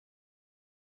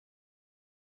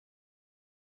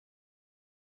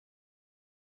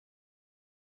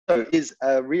So it is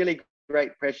a really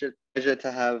great pleasure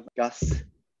to have Gus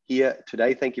here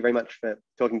today. Thank you very much for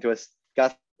talking to us.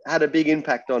 Gus had a big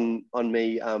impact on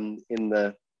me in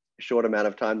the short amount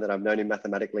of time that I've known him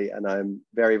mathematically, and I'm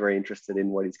very, very interested in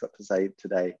what he's got to say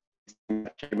today.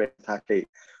 Satake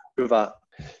over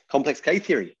complex K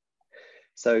theory.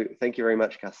 So thank you very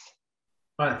much, Gus.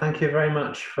 All right, thank you very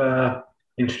much for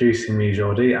introducing me,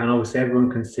 Jordi. And obviously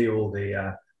everyone can see all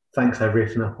the thanks I've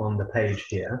written up on the page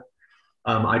here.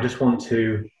 I just want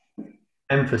to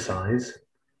emphasize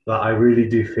that I really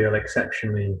do feel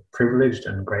exceptionally privileged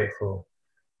and grateful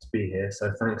to be here.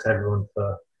 So thanks everyone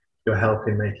for your help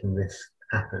in making this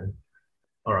happen.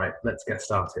 All right, let's get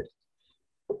started.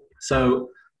 So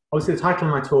obviously the title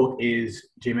of my talk is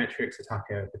Geometric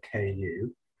Satake over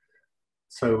KU.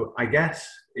 So I guess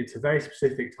it's a very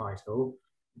specific title.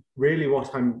 Really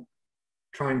what I'm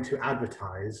trying to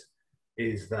advertise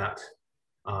is that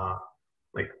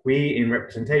like we in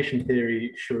representation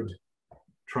theory should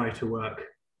try to work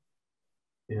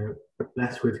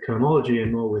less with cohomology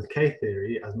and more with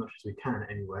K-theory as much as we can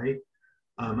anyway.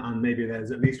 And maybe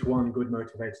there's at least one good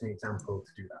motivating example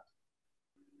to do that.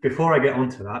 Before I get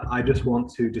onto that, I just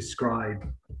want to describe,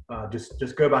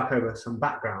 just go back over some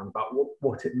background about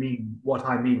what I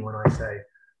mean when I say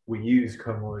we use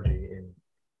cohomology in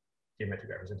geometric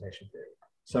representation theory.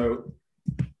 So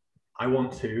I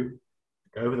want to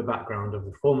go over the background of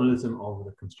the formalism of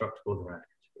the constructible derived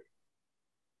category.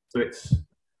 So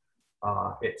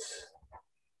it's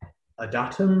a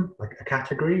datum, like a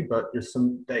category, but just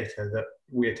some data that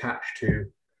we attach to,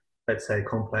 let's say,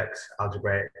 complex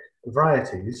algebraic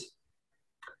varieties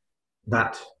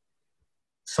that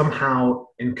somehow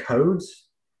encodes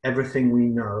everything we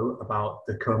know about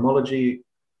the cohomology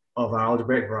of our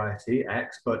algebraic variety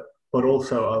x, but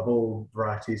also of all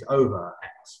varieties over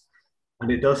x. And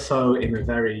it does so in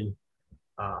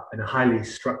a highly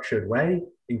structured way,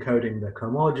 encoding the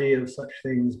cohomology of such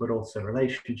things, but also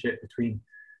relationship between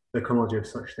the cohomology of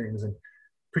such things. And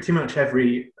pretty much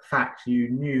every fact you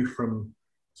knew from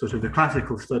sort of the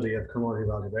classical study of cohomology of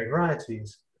algebraic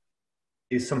varieties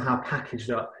is somehow packaged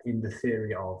up in the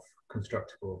theory of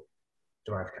constructible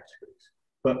derived categories.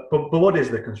 But what is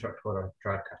the constructible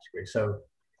derived category? So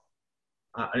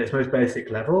at its most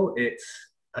basic level, it's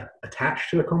attached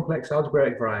to a complex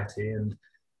algebraic variety and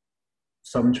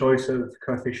some choice of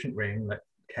coefficient ring, like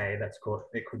K, let's call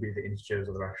it could be the integers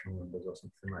or the rational numbers or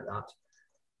something like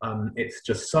that. It's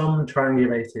just some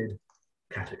triangulated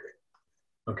category.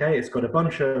 Okay, it's got a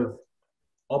bunch of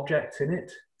objects in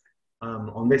it.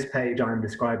 On this page, I'm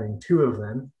describing two of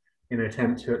them in an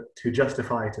attempt to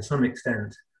justify to some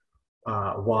extent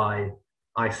why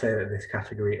I say that this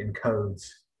category encodes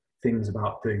things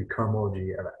about the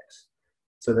cohomology of X.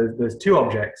 So there's two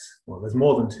objects, well, there's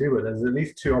more than two, but there's at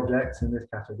least two objects in this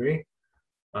category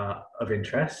of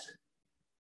interest.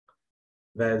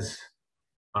 There's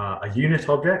a unit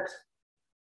object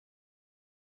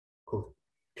called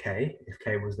K, if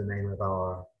K was the name of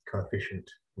our coefficient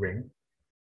ring.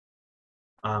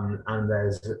 And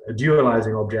there's a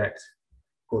dualizing object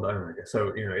called omega.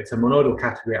 So, it's a monodal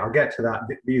category. I'll get to that.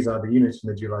 These are the unit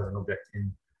and the dualizing object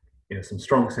in some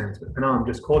strong sense, but for now I'm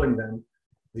just calling them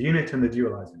the unit and the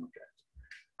dualizing object.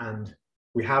 And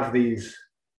we have these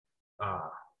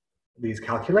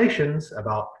calculations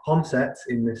about Hom sets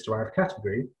in this derived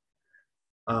category.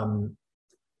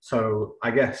 So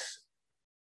I guess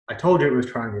I told you it was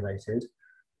triangulated.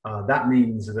 That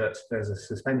means that there's a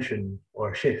suspension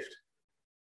or a shift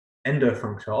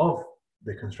endofunctor of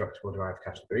the constructible derived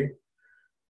category.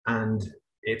 And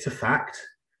it's a fact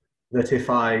that if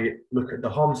I look at the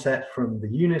Hom set from the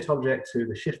unit object to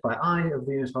the shift by I of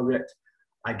the unit object,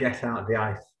 I get out the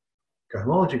ith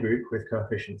cohomology group with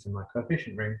coefficients in my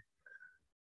coefficient ring.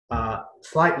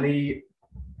 Slightly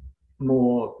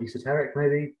more esoteric,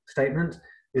 maybe, statement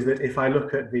is that if I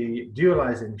look at the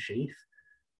dualizing sheaf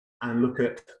and look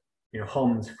at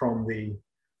Homs from the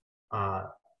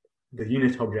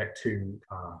unit object to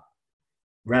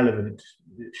relevant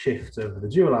shifts of the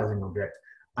dualizing object,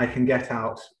 I can get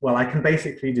out, well, I can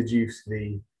basically deduce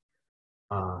the,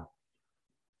 I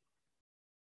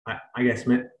guess,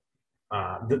 the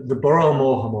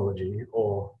Borel-Moore homology,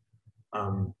 or,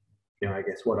 I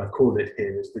guess what I've called it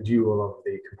here is the dual of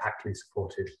the compactly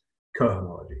supported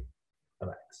cohomology of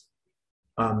X.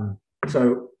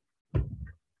 So,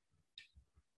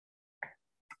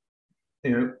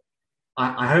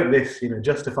 I hope this,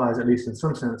 justifies, at least in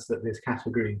some sense, that this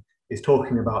category is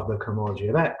talking about the cohomology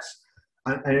of X.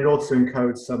 And it also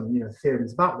encodes some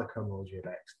theorems about the cohomology of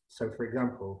X. So for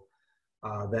example,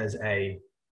 there's a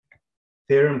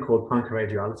theorem called Poincare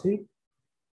duality,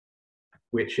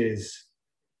 which is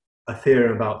a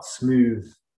theorem about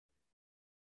smooth,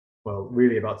 well,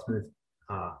 really about smooth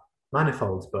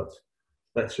manifolds, but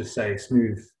let's just say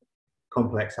smooth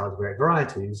complex algebraic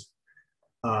varieties,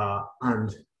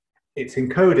 and it's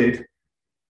encoded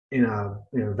in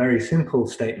a very simple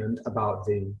statement about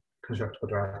the constructible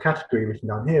derived category written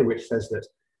down here, which says that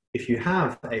if you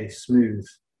have a smooth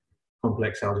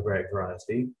complex algebraic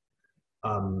variety,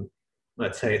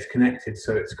 let's say it's connected,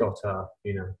 so it's got a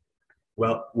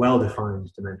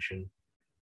well-defined dimension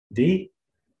d,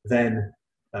 then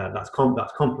that's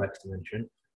complex dimension.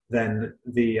 Then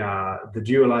the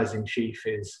dualizing sheaf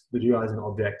is the dualizing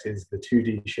object is the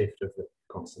 2D shift of the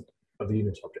constant of the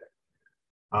unit object.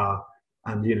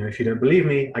 And if you don't believe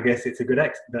me, I guess it's a good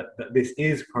that this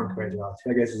is Poincare duality.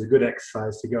 I guess it's a good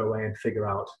exercise to go away and figure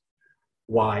out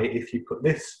why, if you put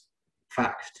this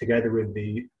fact together with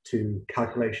the two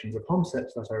calculations of Hom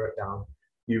sets that I wrote down,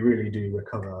 you really do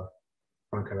recover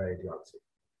Poincare duality.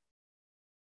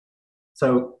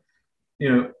 So,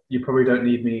 you probably don't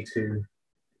need me to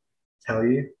tell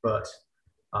you, but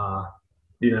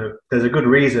there's a good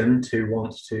reason to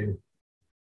want to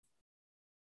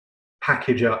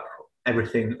package up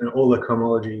everything and all the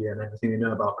cohomology and everything you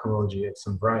know about cohomology of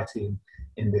some variety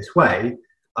in this way.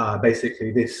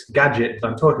 Basically, this gadget that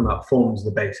I'm talking about forms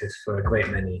the basis for a great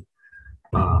many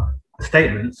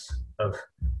statements of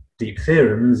deep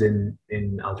theorems in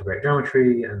algebraic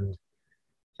geometry and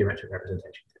geometric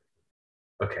representation.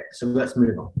 Okay, so let's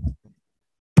move on.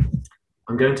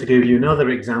 I'm going to give you another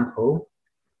example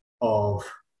of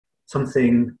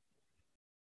something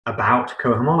about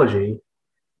cohomology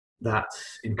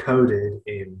that's encoded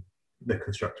in the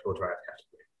constructible derived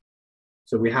category.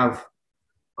 So we have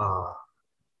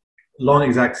long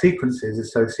exact sequences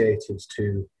associated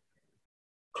to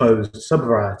closed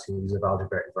subvarieties of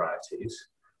algebraic varieties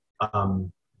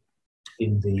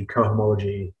in the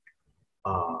cohomology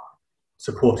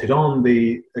supported on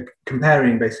the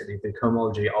comparing basically the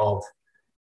cohomology of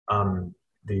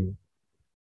the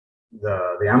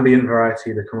ambient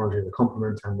variety, the cohomology of the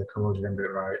complement, and the cohomology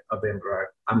of the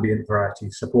ambient variety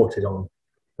supported on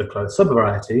the closed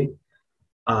subvariety.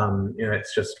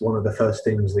 It's just one of the first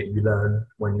things that you learn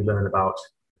when you learn about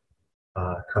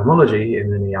cohomology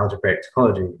in any algebraic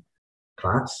topology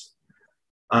class.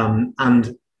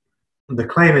 And the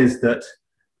claim is that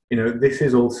this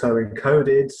is also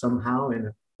encoded somehow in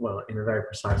a very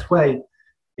precise way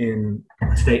in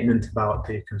a statement about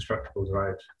the constructible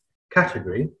derived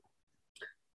category.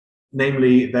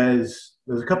 Namely, there's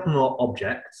a couple more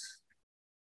objects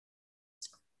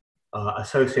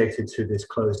associated to this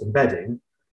closed embedding,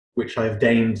 which I've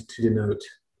deigned to denote.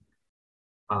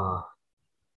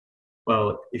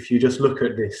 Well, if you just look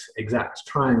at this exact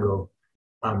triangle,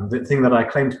 the thing that I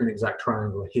claim to be an exact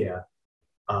triangle here,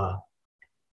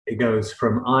 it goes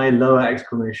from I lower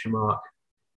exclamation mark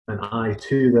and I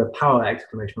to the power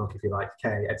exclamation mark, if you like,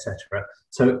 k, etc.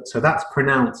 So that's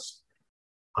pronounced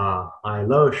I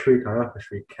lower shriek, I upper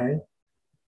shriek k.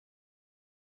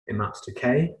 It maps to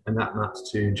k, and that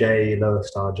maps to j lower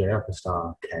star, j upper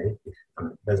star k.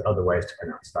 There's other ways to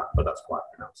pronounce that, but that's why I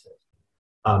pronounce it.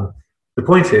 The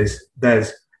point is,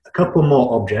 there's a couple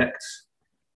more objects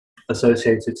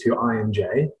associated to I and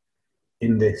j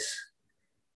in this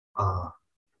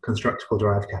constructible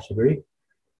derived category,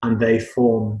 and they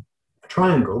form a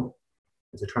triangle.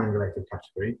 It's a triangulated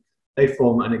category. They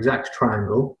form an exact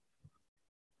triangle,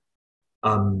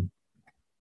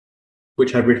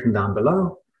 which I've written down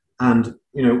below. And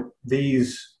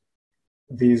these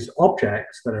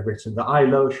objects that I've written, the I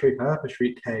lower shriek, I upper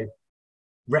shriek k,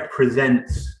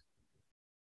 represents.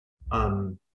 I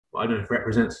don't know if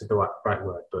represents is the right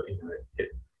word, but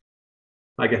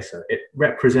I guess so. It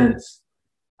represents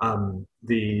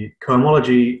the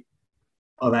cohomology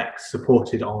of X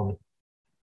supported on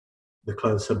the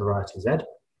closed subvariety Z,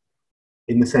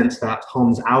 in the sense that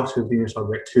Homs out of the unit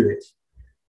object to it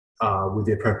with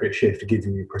the appropriate shift to give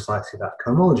you precisely that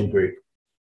cohomology group.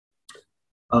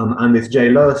 And this J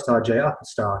lower star, J upper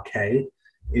star K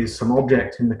is some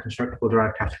object in the constructible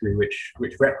derived category which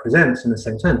represents, in the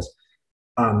same sense,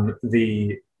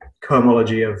 the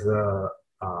cohomology of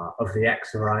the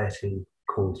X variety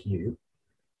called U.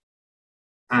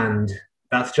 And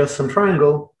that's just some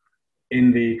triangle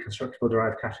in the constructible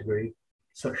derived category,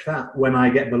 such that when I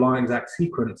get the long exact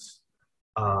sequence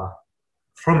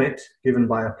from it, given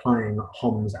by applying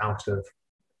Homs out of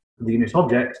the unit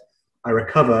object, I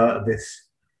recover this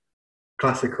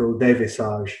classical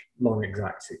Desvisage long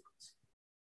exact sequence.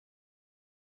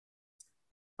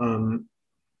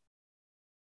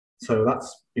 So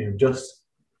that's just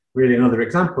really another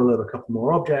example of a couple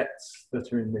more objects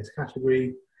that are in this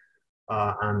category.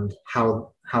 and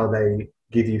how they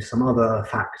give you some other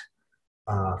fact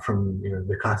from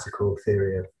the classical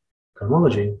theory of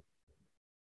cohomology.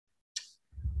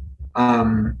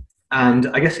 And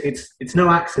I guess it's no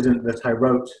accident that I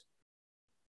wrote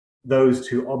those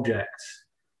two objects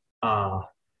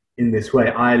in this way: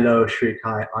 I lower shriek,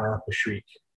 I upper shriek,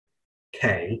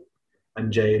 K,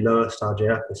 and J lower star, J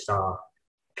upper star,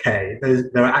 K.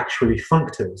 They're actually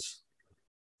functors.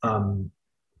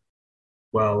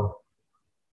 Well,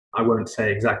 I won't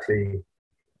say exactly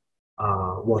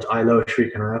what I lower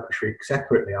shriek and I upper shriek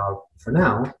separately are for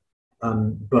now,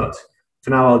 but for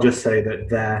now I'll just say that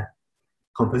their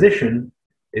composition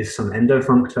is some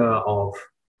endofunctor of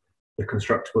the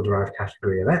constructible derived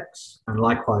category of X, and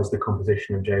likewise the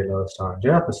composition of J lower star and J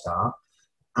upper star.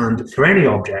 And for any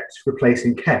object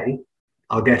replacing K,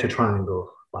 I'll get a triangle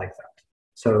like that.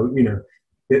 So,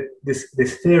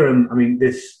 this theorem, I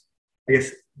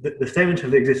guess the statement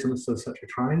of the existence of such a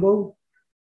triangle,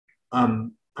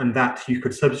 and that you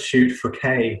could substitute for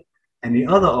K any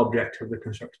other object of the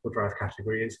constructible derived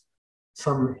category, is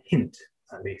some hint,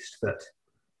 at least, that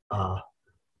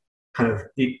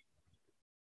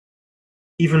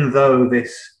even though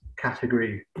this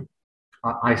category,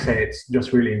 I say it's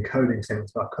just really encoding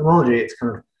statements about cohomology, it's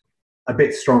kind of a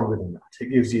bit stronger than that.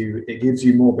 It gives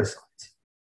you more besides.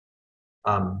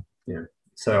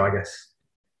 So I guess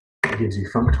it gives you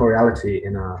functoriality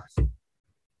in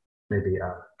maybe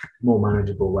a more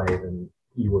manageable way than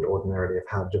you would ordinarily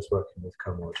have had just working with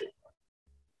cohomology.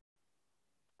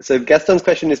 So Gaston's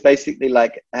question is basically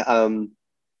like,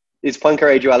 is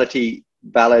Poincare duality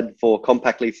valid for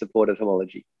compactly supported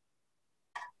homology?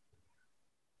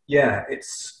 Yeah,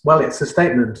 it's a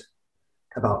statement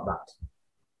about that.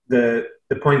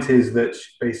 The point is that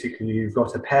basically you've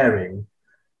got a pairing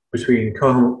between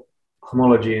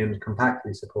cohomology and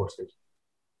compactly supported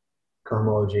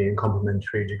cohomology in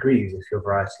complementary degrees if your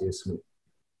variety is smooth.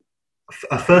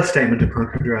 A first statement of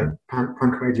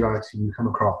Poincare duality you come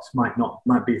across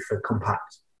might be for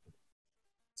compact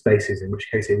spaces, in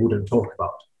which case it wouldn't talk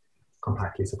about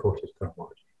compactly supported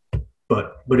cohomology.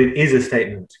 But it is a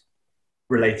statement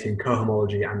relating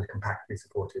cohomology and compactly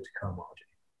supported cohomology.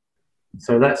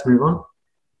 So let's move on.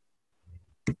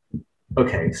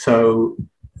 Okay, so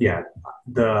yeah,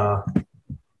 the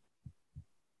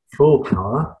full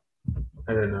power,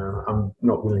 I don't know, I'm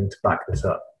not willing to back this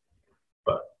up,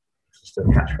 but it's just a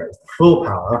catchphrase. The full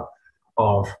power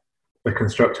of the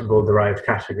constructible derived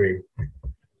category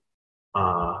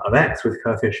of X with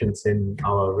coefficients in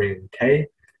our ring K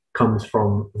comes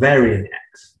from varying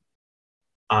X.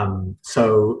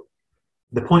 So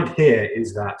the point here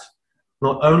is that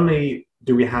not only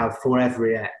do we have for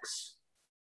every X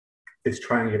this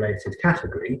triangulated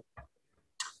category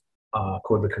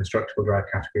called the constructible derived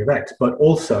category of X, but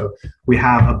also we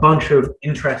have a bunch of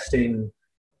interesting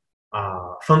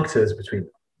functors between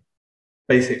them.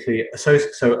 Basically,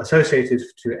 associated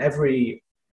to every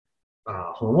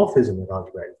homomorphism of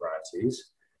algebraic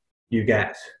varieties, you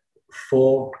get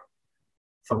 4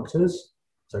 functors,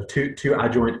 so two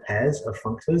adjoint pairs of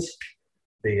functors,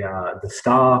 the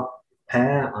star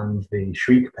pair and the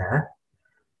shriek pair,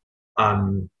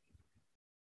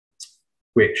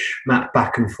 which map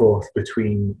back and forth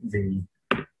between the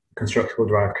constructible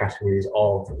derived categories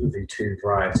of the 2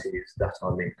 varieties that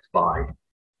are linked by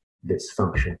this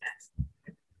function f.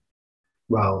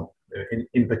 Well,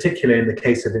 in particular, in the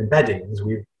case of embeddings,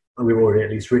 we've already at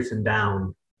least written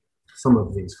down some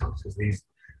of these functors.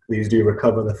 These do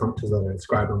recover the functors that I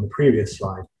described on the previous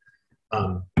slide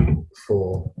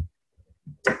for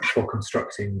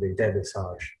constructing the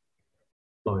Desvisage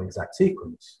long exact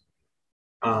sequence.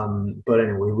 But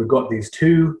anyway, we've got these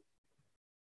two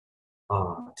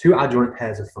adjoint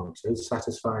pairs of functors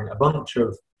satisfying a bunch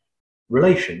of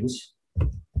relations,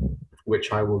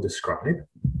 which I will describe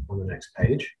on the next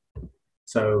page.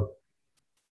 So,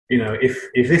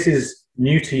 if this is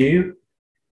new to you,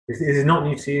 if this is not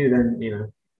new to you,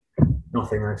 then,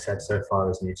 nothing I've said so far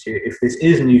is new to you. If this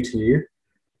is new to you,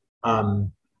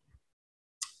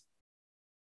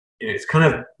 it's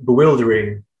kind of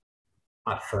bewildering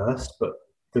at first, but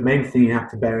the main thing you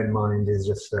have to bear in mind is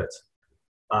just that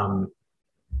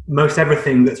most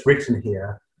everything that's written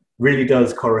here really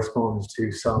does correspond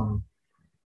to some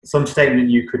statement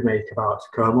you could make about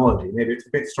cohomology. Maybe it's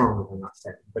a bit stronger than that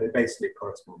statement, but it basically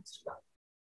corresponds to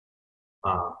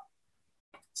that.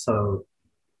 So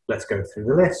let's go through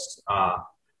the list.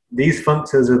 These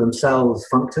functors are themselves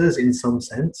functors in some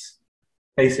sense.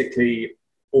 Basically,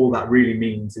 all that really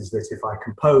means is that if I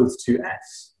compose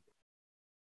 2s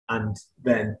and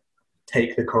then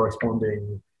take the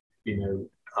corresponding,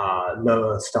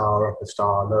 lower star, upper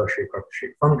star, lower shriek, upper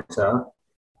shriek functor,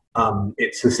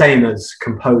 it's the same as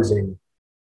composing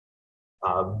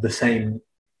the same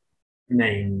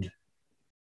named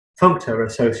functor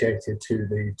associated to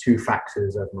the two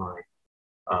factors of my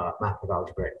map of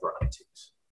algebraic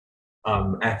varieties.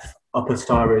 F upper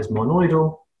star is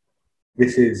monoidal.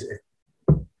 This is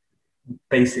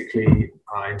basically,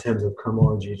 in terms of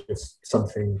cohomology, just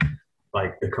something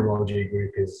like the cohomology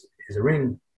group is a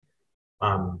ring.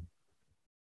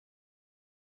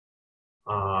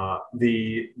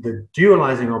 The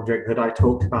dualizing object that I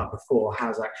talked about before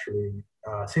has actually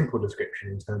a simple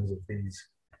description in terms of these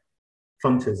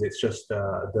functors. It's just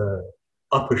the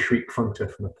upper shriek functor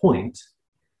from a point.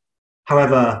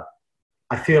 However,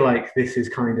 I feel like this is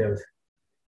kind of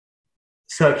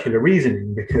circular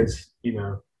reasoning because, you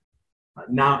know,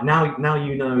 now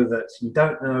you know that you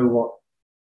don't know what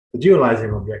the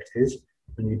dualizing object is,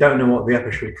 and you don't know what the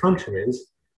upper shriek functor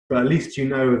is, but at least you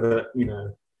know that, you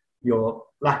know, your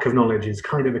lack of knowledge is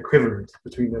kind of equivalent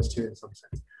between those two in some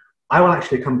sense. I will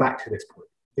actually come back to this point.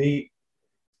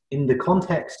 In the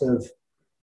context of,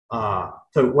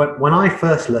 so when I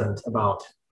first learned about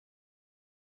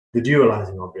the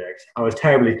dualizing object, I was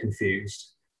terribly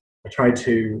confused.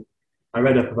 I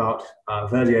read up about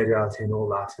Verdier duality and all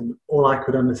that, and all I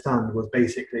could understand was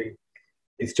basically,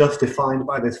 it's just defined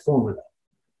by this formula.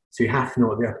 So you have to know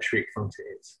what the upper shriek functor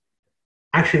is.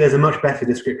 Actually, there's a much better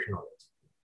description of it.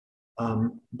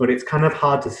 But it's kind of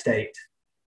hard to state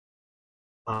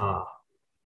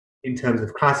in terms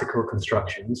of classical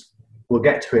constructions. We'll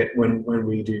get to it when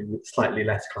we do slightly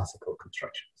less classical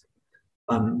constructions.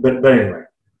 But anyway,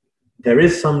 there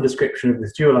is some description of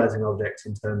this dualizing object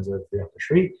in terms of the upper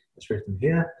shriek. It's written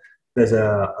here. There's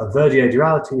a Verdier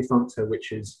duality functor,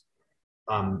 which is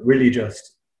really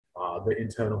just the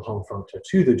internal Hom functor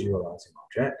to the dualizing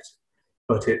object,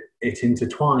 but it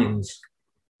intertwines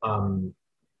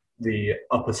the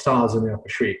upper stars and the upper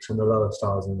shrieks and the lower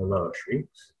stars and the lower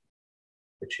shrieks,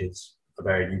 which is a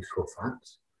very useful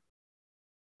fact.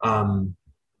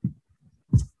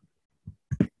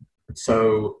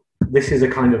 So this is a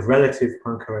kind of relative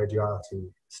Poincare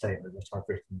duality statement that I've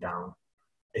written down.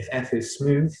 If F is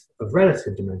smooth of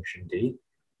relative dimension D,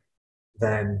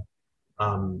 then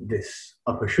this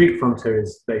upper shriek functor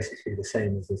is basically the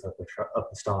same as this upper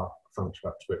star functor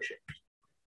up to a shift.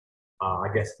 I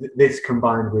guess this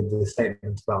combined with the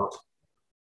statement about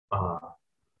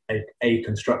a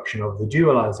construction of the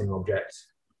dualizing object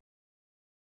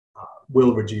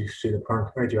will reduce to the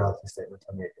Poincare duality statement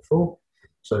I made before.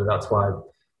 So that's why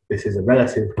this is a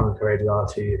relative Poincare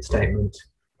duality statement.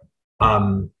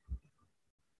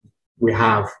 We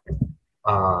have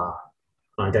an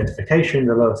identification.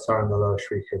 The lower star and the lower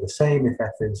shriek are the same if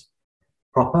F is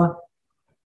proper.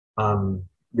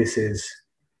 This is,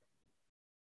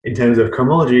 in terms of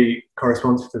cohomology,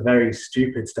 corresponds to the very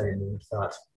stupid statement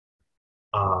that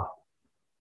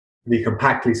the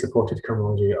compactly supported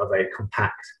cohomology of a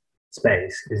compact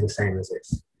space is the same as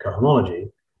its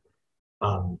cohomology.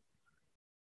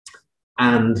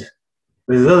 And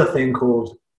there's another thing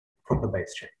called proper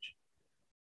base change.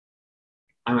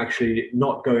 I'm actually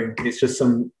not going, it's just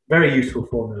some very useful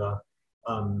formula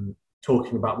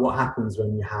talking about what happens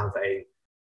when you have a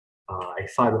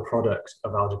fiber product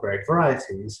of algebraic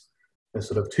varieties. There's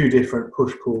sort of two different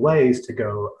push-pull ways to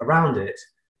go around it,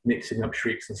 mixing up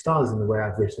shrieks and stars in the way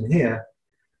I've written here.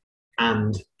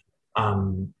 And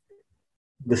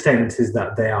the statement is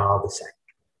that they are the same.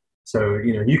 So,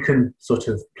 you know, you can sort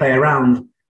of play around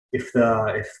if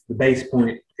the base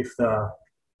point, if the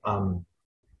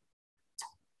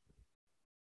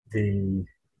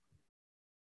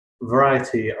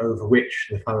variety over which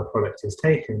the fiber product is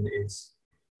taken is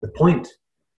the point,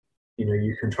 you know,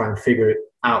 you can try and figure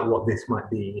out what this might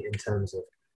be in terms of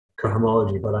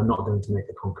cohomology, but I'm not going to make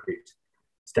a concrete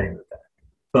statement there.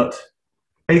 But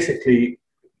basically,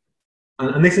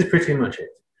 and this is pretty much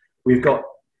it. We've got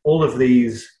all of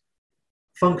these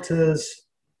functors,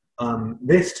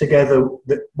 this together,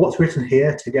 what's written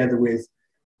here together with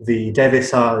the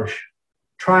Devisage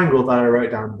triangle that I wrote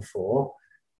down before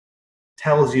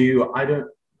tells you, I'd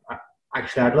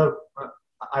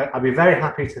be very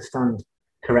happy to stand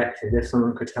corrected if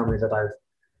someone could tell me that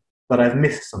I've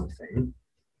missed something,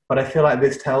 but I feel like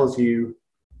this tells you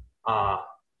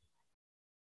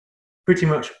pretty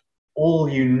much all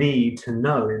you need to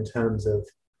know in terms of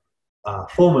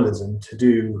formalism to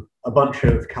do a bunch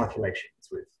of calculations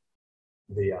with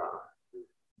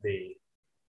the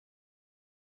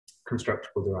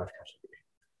constructible derived category.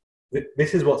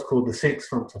 This is what's called the Sinks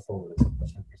functor formalism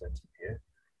that I'm presenting here.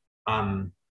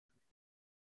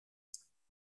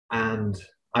 And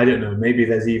I don't know, maybe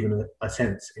there's even a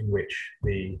sense in which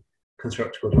the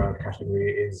constructible derived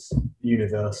category is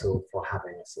universal for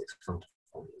having a six-functor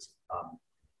formalism.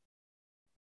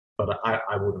 But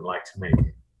I wouldn't like to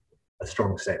make a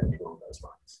strong statement along those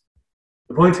lines.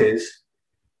 The point is,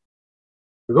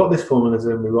 we've got this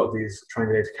formalism, we've got these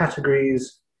triangulated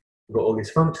categories, we've got all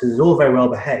these functors, it's all very well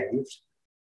behaved,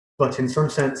 but in some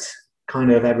sense,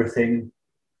 kind of everything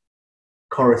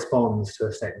corresponds to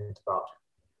a statement about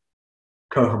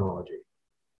cohomology.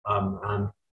 And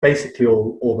basically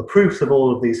all the proofs of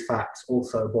all of these facts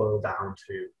also boil down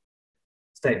to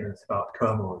statements about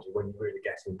cohomology when you really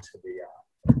get into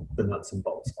the nuts and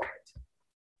bolts of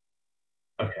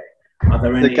it. Okay, are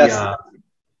there any...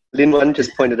 Lin Wan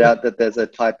just pointed out that there's a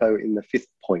typo in the 5th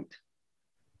point.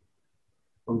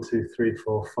 1, 2, 3,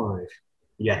 4, 5.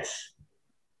 Yes.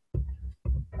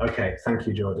 Okay, thank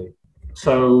you, Jordi.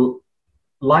 So,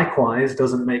 likewise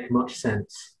doesn't make much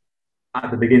sense at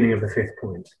the beginning of the 5th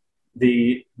point.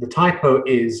 The typo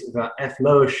is that F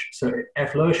lower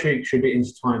should be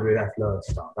intertwined with F lower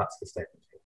star. That's the statement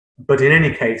here. But in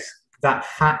any case, that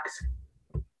fact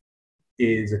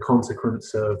is a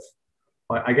consequence of,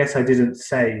 I guess I didn't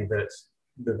say that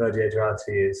the Verdier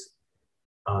duality is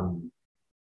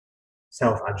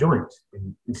self-adjoint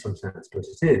in some sense, but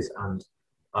it is. And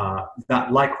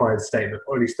that likewise statement,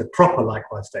 or at least the proper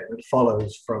likewise statement,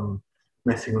 follows from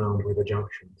messing around with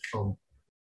adjunctions from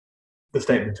the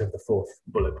statement of the 4th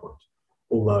bullet point,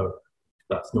 although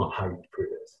that's not how you'd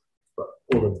prove it. But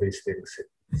all of these things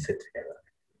sit together.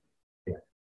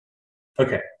 Yeah.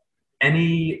 Okay.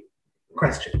 Any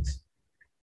questions?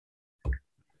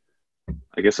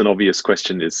 I guess an obvious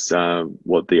question is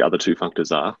what the other two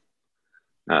functors are,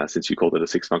 since you called it a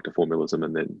 6-functor formalism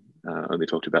and then only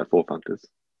talked about 4 functors.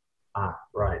 Ah,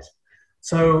 right.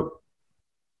 So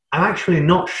I'm actually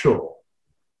not sure.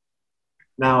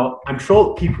 Now, I'm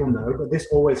sure people know, but this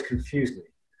always confused me.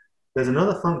 There's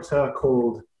another functor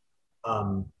called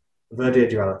Verdier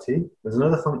duality. There's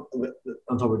another functor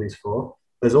on top of these 4.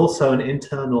 There's also an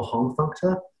internal Hom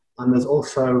functor, and there's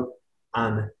also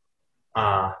an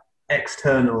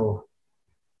external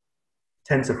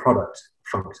tensor product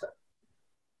functor.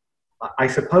 I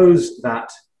suppose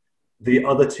that the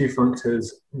other 2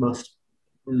 functors must,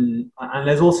 and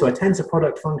there's also a tensor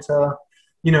product functor,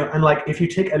 you know, and like if you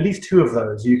take at least 2 of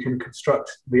those, you can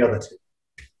construct the other 2.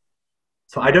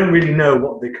 So I don't really know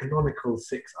what the canonical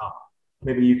 6 are.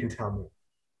 Maybe you can tell me.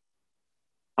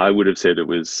 I would have said it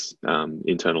was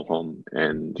internal Hom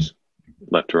and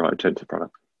left to right tensor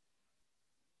product.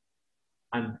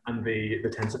 And the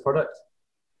tensor product?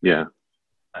 Yeah.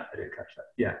 I didn't catch that.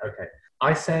 Yeah, okay.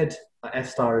 I said F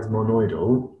star is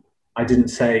monoidal. I didn't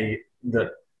say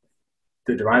that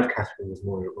the derived category was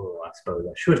monoidal. I suppose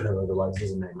I should have, otherwise it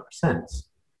doesn't make much sense.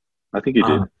 I think you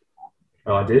did.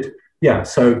 Oh, I did? Yeah,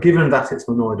 so given that it's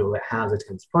monoidal, it has a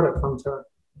tensor product functor.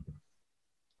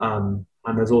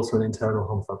 And there's also an internal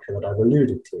Hom functor that I've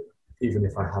alluded to, even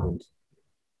if I haven't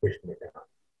written it down.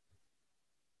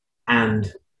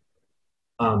 And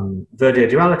Verdier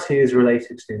duality is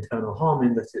related to the internal Hom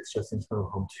in that it's just internal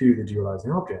Hom to the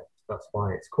dualizing object. That's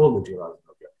why it's called the dualizing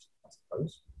object, I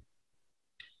suppose.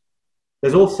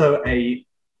 There's also a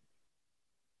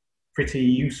pretty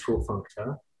useful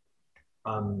functor.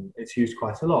 It's used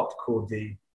quite a lot, called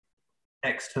the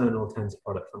external tensor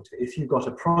product functor. If you've got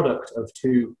a product of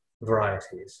 2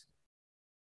 varieties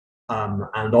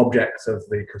and objects of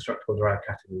the constructible derived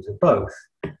categories of both,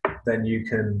 then you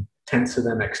can tensor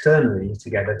them externally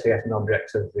together to get an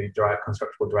object of the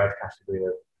constructible derived category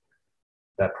of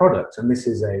their product. And this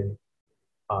is a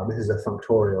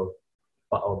functorial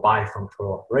or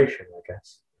bifunctorial operation, I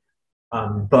guess.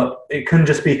 But it can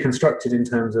just be constructed in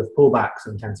terms of pullbacks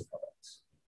and tensor products.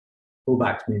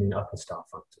 Pullbacks meaning upper star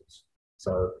functors.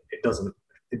 So it doesn't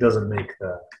make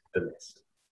the list.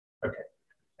 Okay.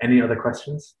 Any other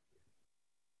questions?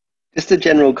 Just a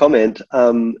general comment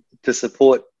to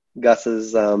support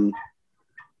Gus's kind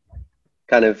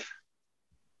of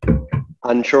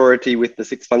unsurety with the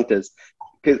 6 functors.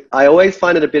 Because I always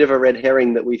find it a bit of a red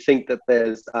herring that we think that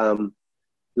there's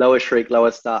lower shriek,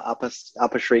 lower star,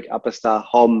 upper shriek, upper star,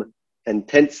 Hom, and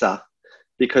tensor,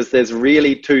 because there's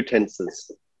really 2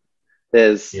 tensors.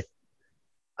 There's,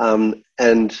 and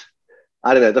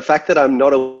I don't know, the fact that I'm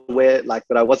not aware, like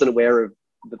that I wasn't aware of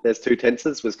that there's 2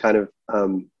 tensors was kind of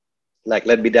like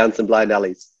led me down some blind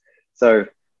alleys. So,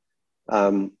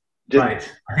 right.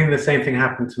 I think the same thing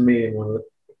happened to me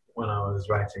when I was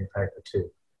writing paper 2.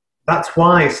 That's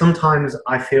why sometimes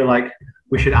I feel like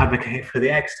we should advocate for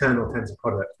the external tensor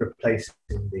product replacing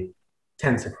the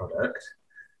tensor product,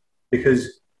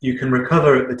 because you can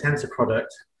recover the tensor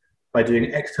product by doing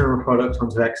external product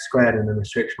onto x squared and then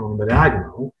restriction on the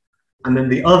diagonal. And then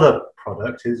the other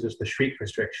product is just the Schritt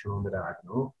restriction on the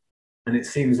diagonal. And it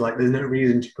seems like there's no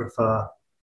reason to prefer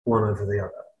one over the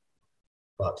other.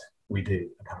 But we do,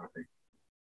 apparently.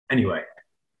 Anyway,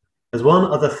 there's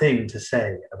one other thing to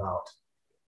say about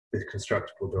this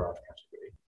constructible derived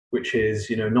category, which is,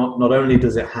 not only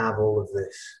does it have all of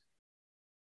this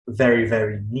very,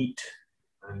 very neat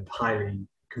and highly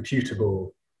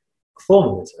computable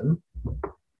formalism,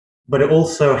 but it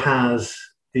also has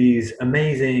these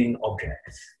amazing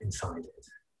objects inside it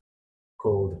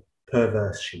called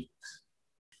perverse sheaves.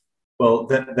 Well,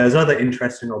 there's other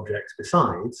interesting objects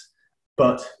besides,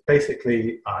 but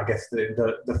basically, I guess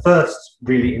the first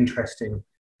really interesting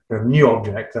new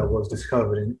object that was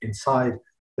discovered inside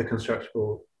the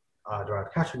constructible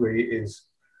derived category is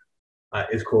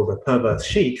called a perverse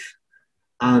sheaf.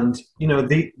 And,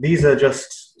 these are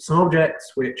just some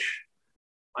objects which,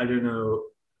 I don't know,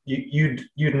 you'd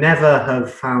never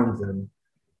have found them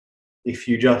if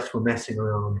you just were messing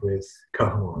around with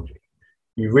cohomology.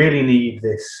 You really need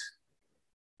this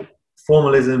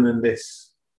formalism and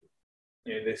this,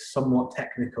 this somewhat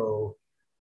technical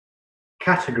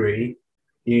category.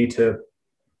 You need to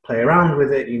play around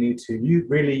with it. You need to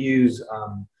really use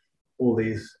all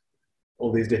these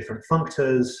different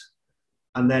functors,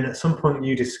 and then at some point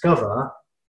you discover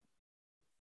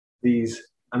these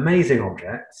amazing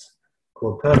objects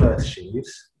called perverse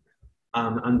sheaves.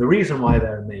 And the reason why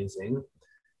they're amazing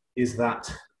is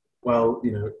that, well,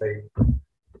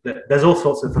 there's all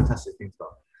sorts of fantastic things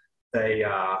about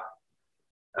them.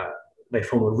 They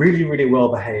form a really, really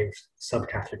well-behaved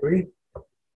subcategory.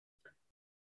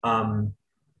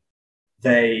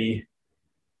 They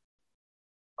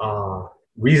are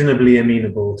reasonably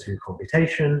amenable to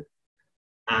computation,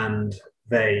 and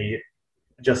they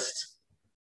just,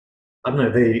 I don't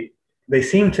know, they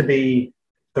seem to be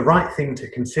the right thing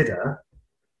to consider.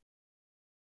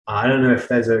 I don't know if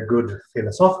there's a good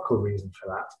philosophical reason for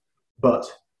that, but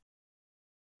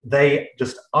they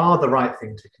just are the right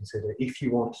thing to consider if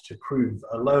you want to prove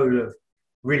a load of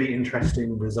really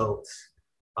interesting results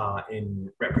in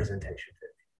representation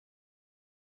theory.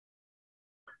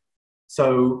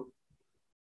 So,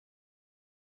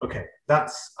 okay,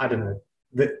 that's, I don't know,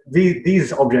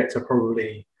 these objects are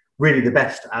probably really the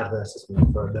best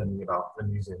advertisement for learning about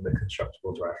and using the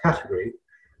constructible derived category.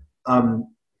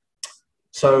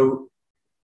 So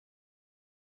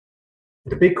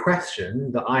the big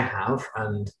question that I have,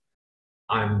 and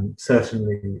I'm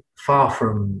certainly far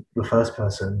from the first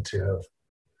person to have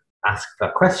asked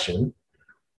that question,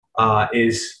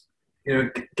 is,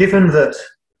 given that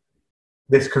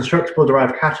this constructible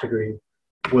derived category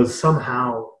was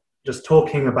somehow just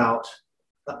talking about,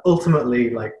 ultimately,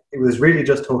 like, it was really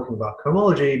just talking about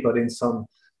cohomology, but in some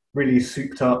really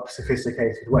souped up,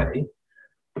 sophisticated way.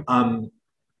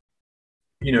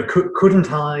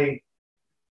 Couldn't I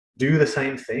do the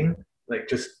same thing? Like,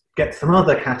 just get some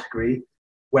other category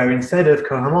where instead of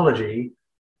cohomology,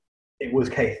 it was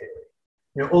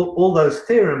K-theory. All those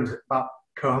theorems about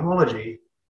cohomology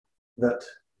that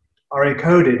are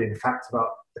encoded, in fact, about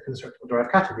the constructible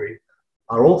derived category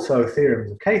are also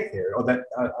theorems of K-theory, or that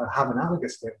have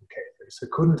analogous theorem of K-theory. So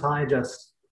couldn't I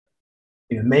just,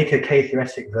 make a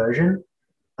K-theoretic version,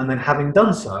 and then having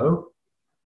done so,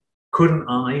 couldn't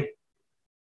I,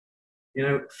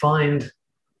 find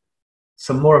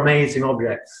some more amazing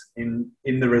objects in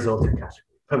the resulting category,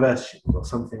 perverse sheaves or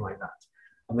something like that?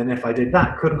 And then if I did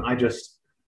that, couldn't I just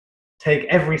take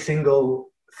every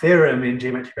single theorem in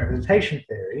geometric representation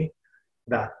theory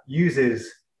that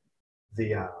uses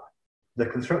the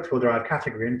constructible derived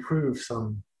category and prove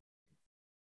some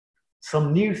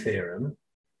new theorem?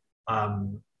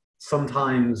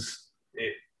 Sometimes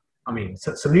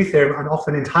some new theorem, and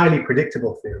often entirely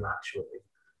predictable theorem, actually,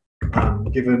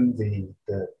 given the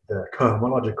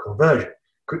cohomological version.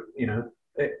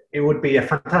 It would be a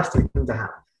fantastic thing to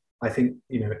have. I think,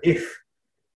 if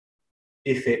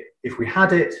we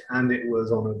had it and it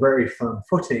was on a very firm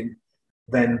footing,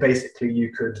 then basically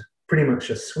you could pretty much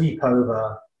just sweep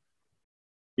over,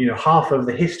 half of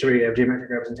the history of geometric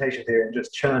representation theory and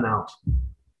just churn out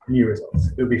new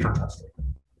results. It would be fantastic.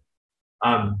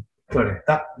 So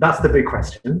that's the big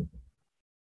question.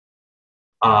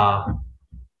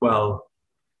 Well,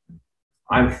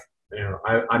 I'm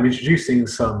introducing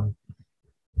some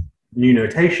new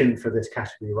notation for this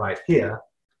category right here.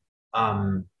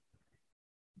 I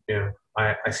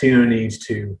see no need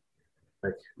to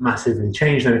massively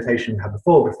change the notation we had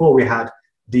before. Before we had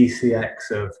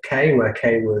dcx of k, where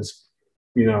k was,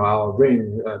 our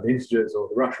ring, the integers or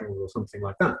the rationals or something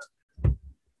like that.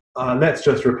 Let's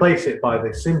just replace it by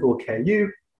the symbol ku,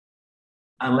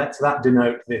 and let that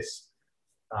denote this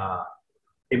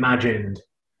imagined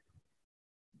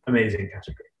amazing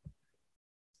category.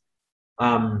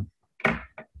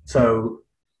 So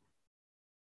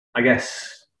I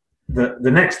guess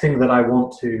the next thing that I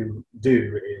want to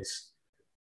do is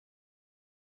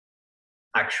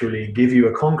actually give you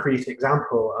a concrete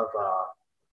example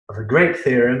of a great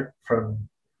theorem from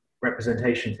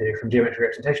representation theory, from geometric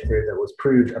representation theory, that was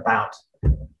proved about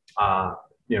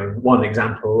one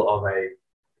example of a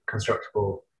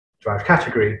constructible derived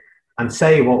category, and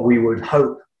say what we would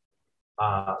hope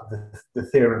the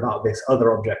theorem about this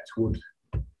other object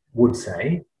would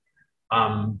say.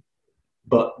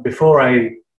 But before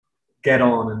I get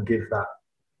on and give that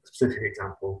specific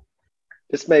example,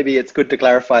 just maybe it's good to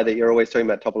clarify that you're always talking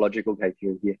about topological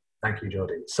K-theory here. Thank you,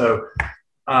 Jordi. So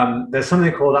there's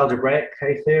something called algebraic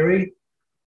K-theory,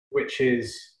 which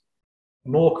is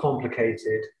more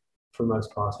complicated, for the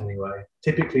most part anyway,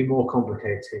 typically more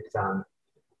complicated than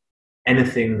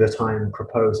anything that I'm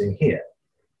proposing here,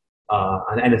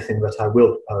 and anything that I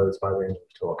will propose by the end of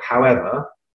the talk. However,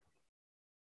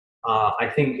 I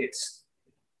think it's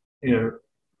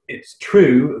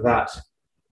true that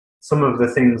some of the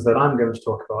things that I'm going to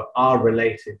talk about are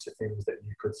related to things that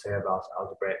you could say about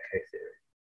algebraic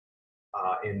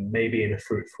K-theory, maybe in a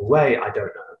fruitful way, I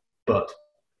don't know. But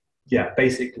yeah,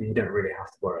 basically you don't really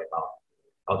have to worry about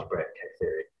algebraic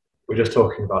K-theory. We're just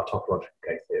talking about topological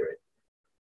K-theory.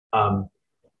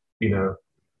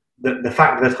 The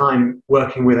fact that I'm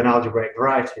working with an algebraic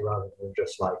variety rather than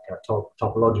just like a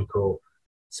topological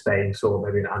space, or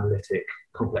maybe an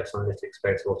complex analytic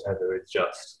space or whatever, is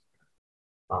just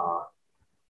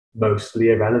mostly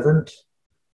irrelevant.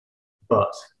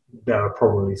 But there are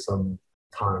probably some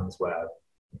times where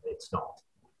it's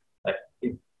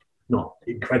not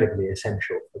incredibly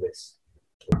essential for this.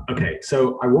 Okay,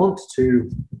 so I want to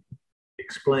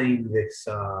explain this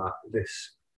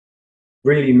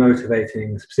really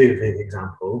motivating specific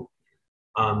example.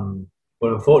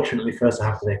 But unfortunately, first I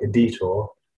have to take a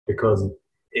detour because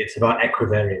it's about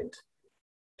equivariant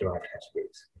derived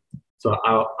categories. So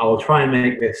I'll try and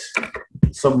make this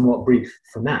somewhat brief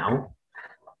for now.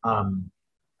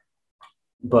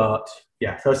 But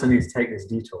yeah, first I need to take this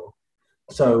detour.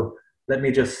 So let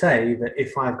me just say that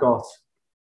if I've got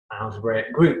an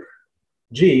algebraic group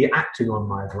G acting on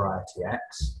my variety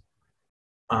X,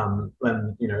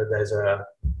 then there's a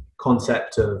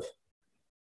concept of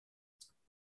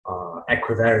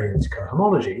equivariant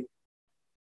cohomology,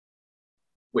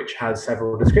 which has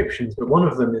several descriptions, but one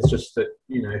of them is just that,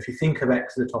 if you think of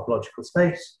X as a topological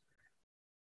space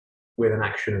with an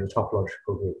action in a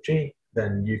topological group G,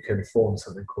 then you can form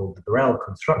something called the Borel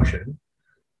construction,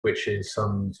 which is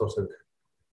some sort of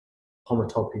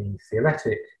homotopy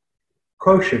theoretic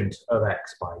quotient of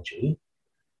X by G.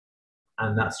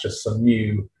 And that's just some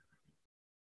new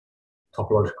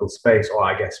topological space, or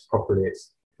I guess properly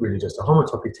it's really just a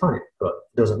homotopy type, but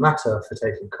it doesn't matter for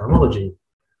taking cohomology.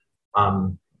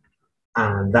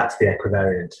 And that's the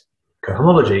equivariant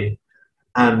cohomology.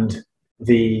 And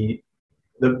the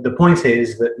point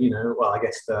is that, I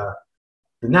guess the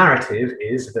narrative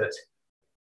is that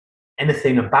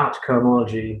anything about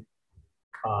cohomology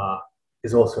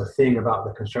is also a thing about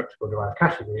the constructible derived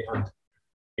category. And,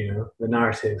 the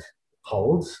narrative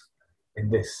holds. In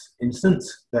this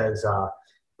instance, there's an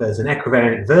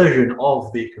equivariant version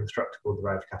of the constructible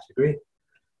derived category,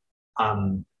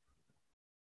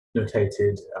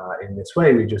 notated in this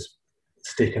way. We just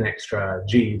stick an extra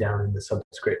G down in the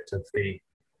subscript of the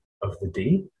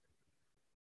D,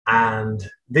 and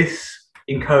this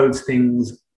encodes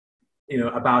things,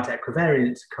 about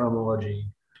equivariant cohomology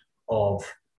of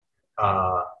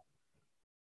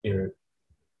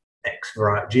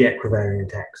G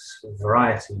equivariant X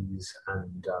varieties,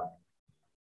 and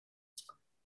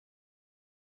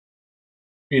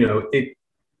it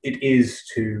is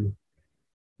to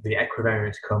the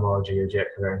equivariant cohomology of G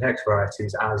equivariant X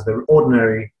varieties as the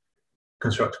ordinary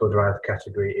constructible derived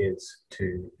category is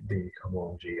to the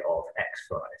cohomology of X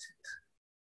varieties.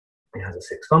 It has a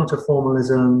six-functor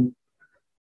formalism,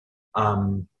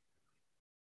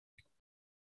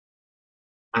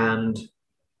 and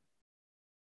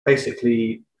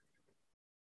basically,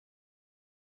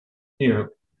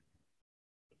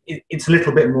 it's a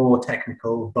little bit more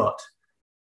technical, but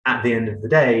at the end of the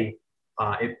day,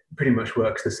 it pretty much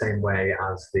works the same way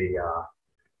as the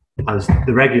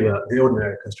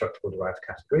ordinary constructible derived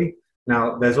category.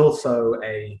 Now, there's also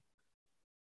a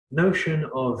notion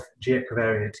of G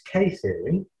equivariant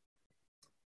K-theory,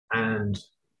 and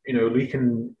we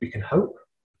can hope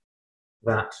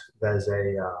that there's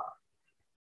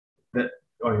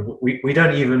we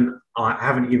don't even, I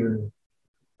haven't even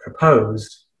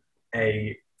proposed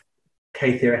a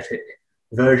K-theoretic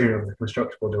version of the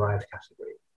constructible derived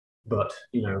category. But,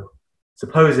 you know,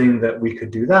 supposing that we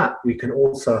could do that, we can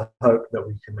also hope that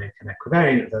we can make an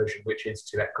equivariant version, which is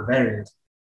to equivariant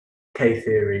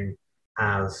K-theory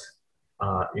as,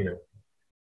 you know,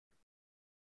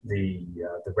 the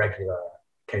regular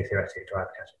K-theoretic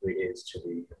derived category is to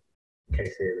the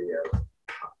K-theory of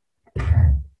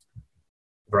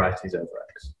varieties over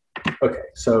X. Okay,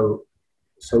 so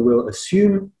we'll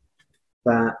assume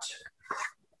that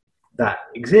that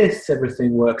exists,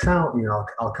 everything works out. You know,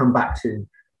 I'll come back to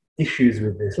issues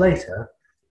with this later,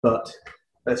 but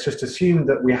let's just assume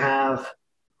that we have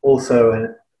also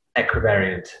an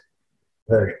equivariant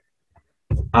version.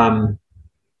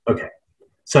 Okay,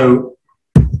 so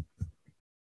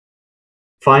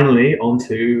finally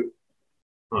onto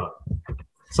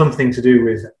something to do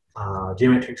with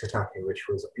geometric Satake, which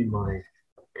was in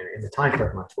the title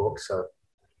of my talk. So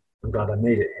I'm glad I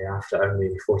made it here after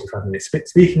only 45 minutes.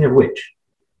 Speaking of which,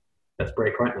 let's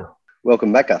break right now.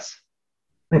 Welcome back, Gus.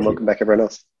 Thank you. Welcome back, everyone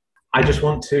else. I just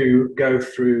want to go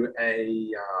through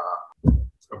an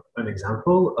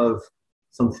example of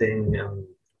something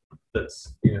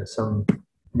that's, you know, some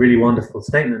really wonderful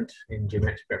statement in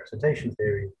geometric representation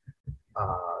theory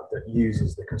that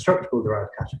uses the constructible derived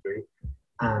category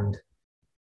and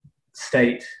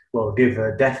give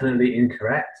a definitely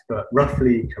incorrect but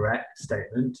roughly correct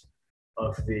statement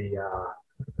of the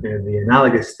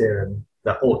analogous theorem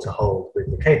that ought to hold with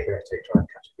the K-theoretic derived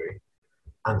category,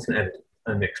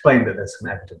 and explain that there's some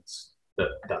evidence that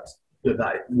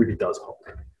really does hold.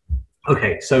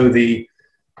 Okay, so the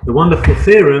wonderful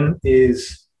theorem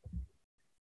is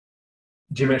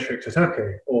geometric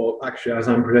Satake, or actually, as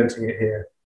I'm presenting it here,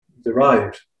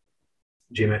 derived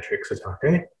geometric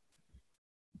Satake.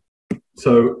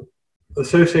 So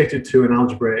associated to an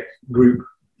algebraic group,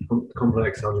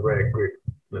 complex algebraic group,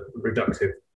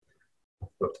 reductive, I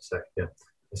forgot to say, yeah.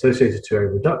 Associated to a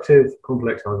reductive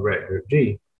complex algebraic group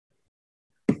G,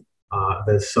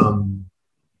 there's some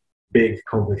big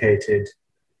complicated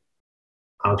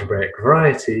algebraic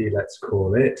variety, let's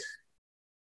call it,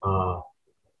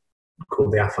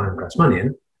 called the affine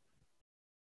Grassmannian.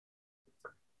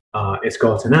 It's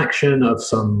got an action of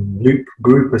some loop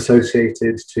group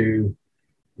associated to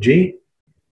G,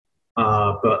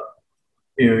 but,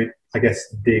 you know, I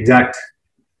guess the exact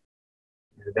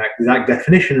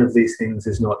definition of these things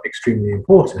is not extremely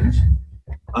important.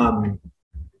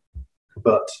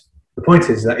 But the point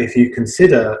is that if you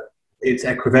consider its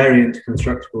equivariant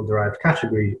constructible derived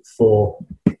category for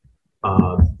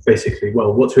basically,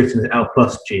 well, what's written as L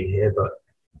plus G here, but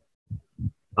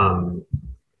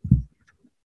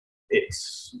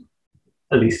it's,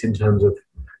 at least in terms of,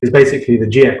 it's basically the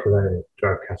G equivariant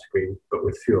derived category, but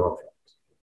with fewer objects.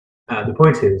 The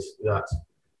point is that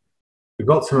we've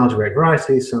got some algebraic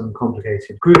variety, some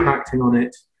complicated group acting on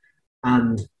it,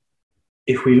 and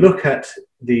if we look at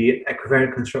the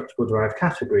equivariant constructible derived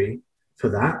category for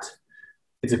that,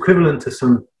 it's equivalent to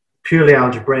some purely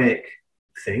algebraic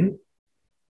thing,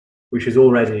 which is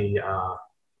already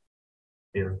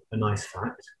you know, a nice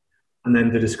fact. And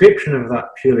then the description of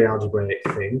that purely algebraic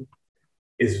thing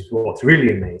is what's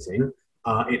really amazing.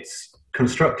 It's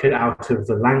constructed out of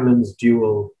the Langlands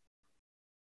dual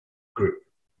group.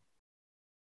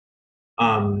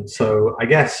 So I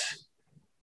guess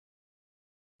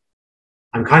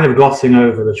I'm kind of glossing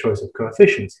over the choice of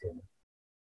coefficients here.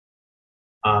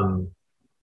 And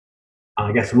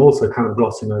I guess I'm also kind of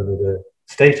glossing over the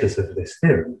status of this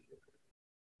theorem.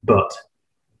 But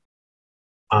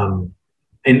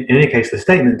in any case, the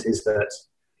statement is that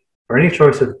for any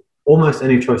choice of, almost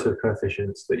any choice of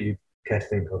coefficients that you care to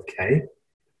think of K,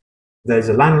 there's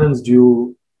a Langlands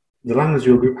dual, the Langlands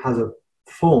dual group has a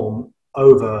form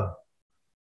over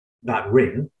that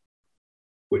ring,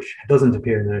 which doesn't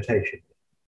appear in the notation.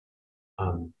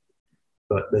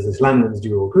 But there's this Langlands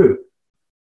dual group,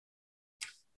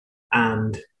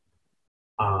 and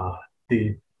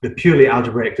the purely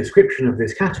algebraic description of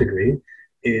this category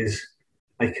is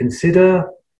I consider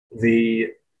the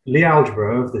Lie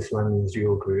algebra of this Langlands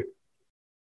dual group.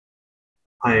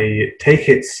 I take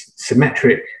its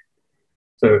symmetric,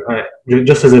 so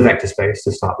just as a vector space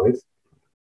to start with,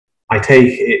 I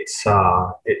take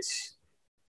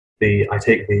I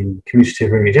take the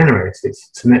commutative ring it generates, its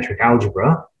symmetric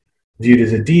algebra, viewed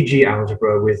as a DG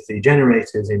algebra with the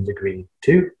generators in degree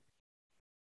 2.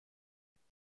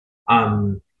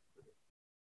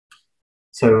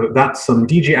 So that's some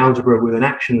DG algebra with an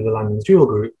action of the Langlands dual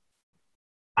group,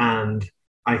 and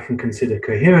I can consider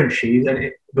coherent sheaves,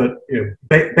 but you know,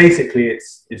 basically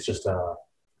it's just a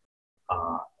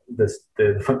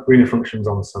the Greener functions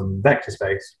on some vector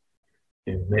space,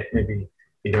 maybe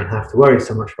you don't have to worry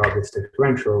so much about this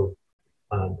differential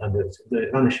and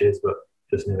it vanishes, but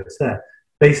just know it's there.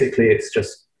 Basically, it's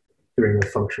just Greener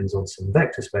functions on some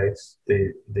vector space,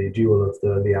 the dual of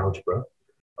the algebra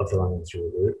of the Langlands dual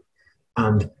group,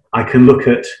 and I can look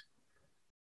at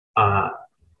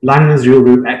Langlands dual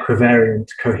group equivariant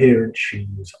coherent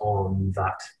sheaves on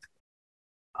that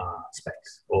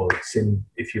space, or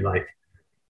if you like,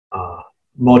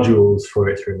 modules for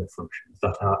its Greener functions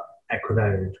that are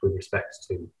equivariant with respect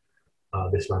to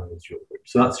this Langlands dual group.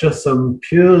 So that's just some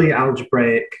purely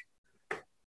algebraic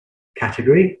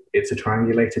category. It's a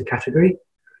triangulated category,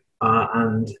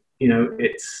 and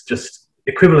it's just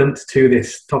equivalent to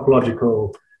this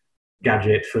topological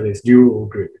gadget for this dual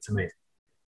group. It's amazing.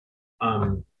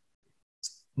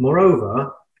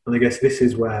 Moreover, and I guess this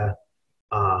is where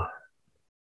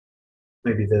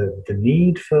maybe the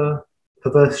need for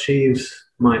perverse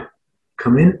sheaves might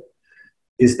come in,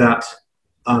 is that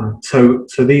so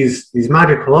these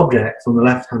magical objects on the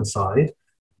left-hand side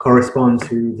correspond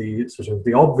to the sort of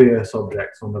the obvious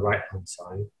objects on the right-hand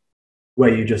side,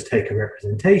 where you just take a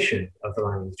representation of the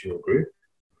Langlands dual group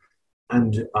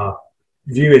and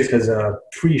view it as a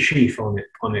free sheaf on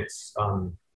its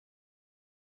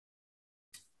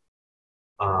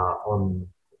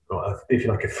if you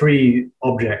like, a free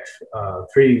object,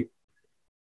 free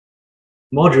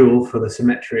module for the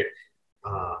symmetric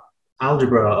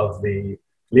algebra of the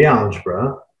Lie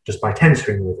algebra, just by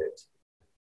tensoring with it.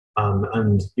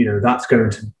 And that's going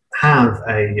to have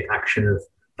a action of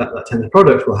that tensor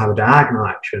product will have a diagonal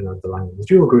action of the Langlands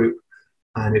dual group,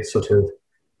 and it's sort of,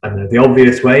 I don't know, the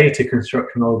obvious way to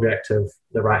construct an object of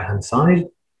the right-hand side,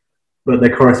 but they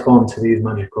correspond to these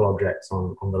magical objects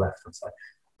on the left-hand side.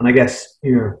 And I guess,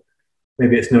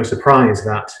 maybe it's no surprise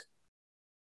that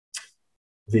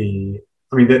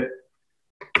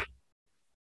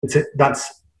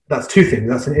that's two things.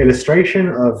 That's an illustration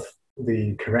of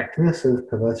the correctness of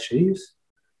perverse sheaves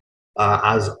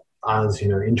as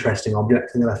interesting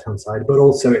objects in the left-hand side, but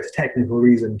also it's a technical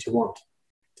reason to want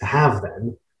to have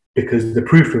them, because the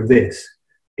proof of this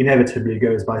inevitably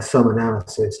goes by some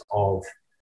analysis of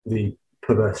the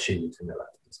perverse sheaves in the left-hand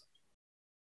side.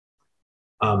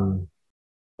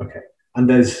 Okay, and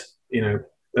there's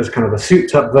kind of a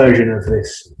souped-up version of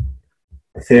this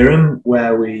theorem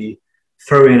where we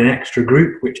throw in an extra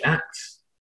group which acts.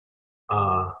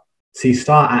 C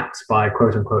star acts by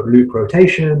quote-unquote loop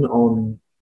rotation on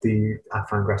the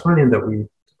affine Grassmannian that we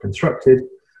constructed.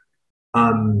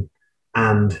 And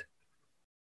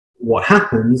what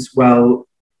happens? Well,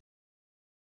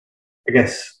 I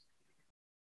guess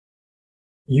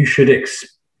you should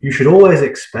always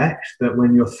expect that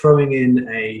when you're throwing in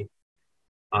a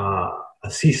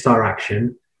C star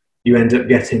action, you end up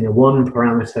getting a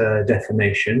one-parameter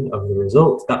deformation of the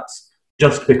result. That's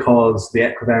just because the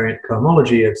equivariant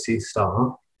cohomology of C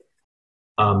star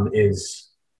is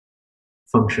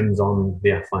functions on the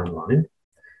affine line.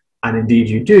 And indeed,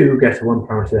 you do get a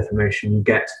one-parameter deformation. You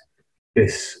get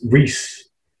this Riesz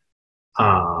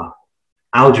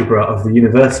algebra of the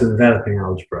universal enveloping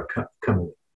algebra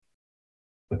coming.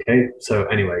 Okay, so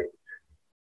anyway,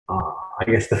 I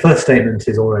guess the first statement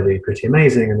is already pretty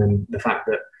amazing, and then the fact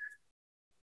that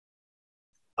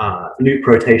loop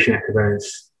rotation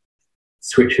equivariance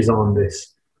switches on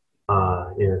this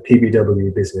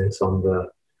PBW business on the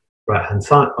right-hand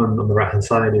side. On the right-hand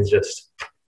side is just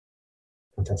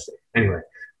fantastic. Anyway,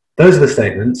 those are the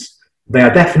statements. They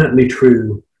are definitely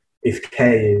true if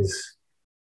K is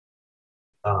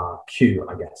Q,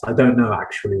 I guess. I don't know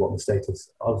actually what the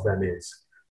status of them is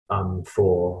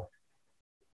for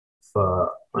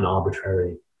an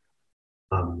arbitrary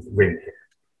ring here,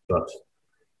 but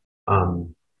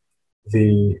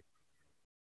the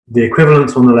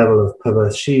equivalence on the level of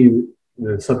perverse sheaf,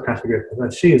 the subcategory of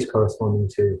perverse sheaves corresponding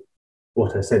to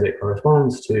what I said it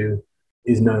corresponds to,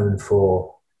 is known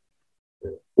for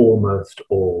almost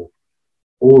all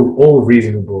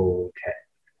reasonable K.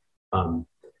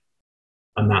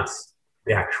 And that's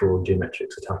the actual geometric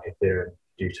Satake theorem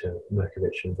due to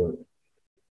Merkovich and Villani.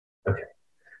 Okay.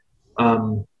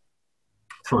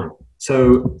 Fine.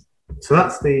 So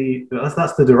that's the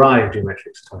derived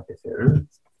geometric Satake theorem.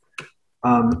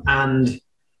 And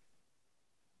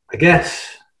I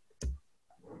guess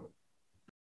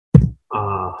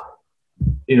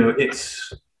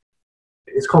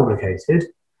it's complicated,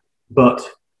 but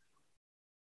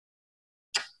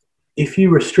if you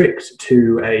restrict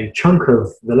to a chunk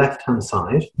of the left-hand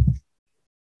side,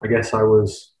 I guess I call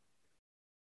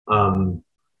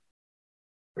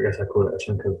it a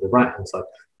chunk of the right-hand side.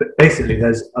 But basically,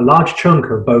 there's a large chunk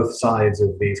of both sides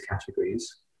of these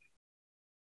categories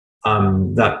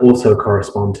that also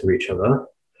correspond to each other,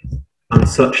 and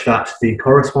such that the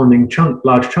corresponding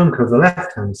large chunk of the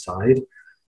left-hand side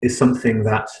is something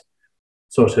that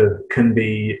sort of can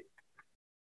be,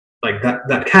 like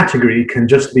that category can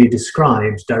just be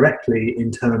described directly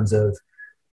in terms of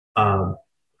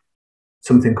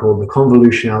something called the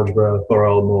convolution algebra of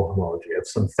Borel-Moore homology, of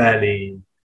some fairly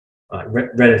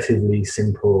relatively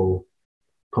simple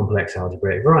complex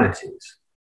algebraic varieties.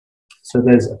 So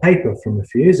there's a paper from a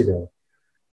few years ago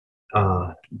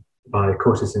by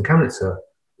Cortis and Kamnitzer,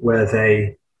 where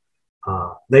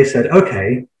they said,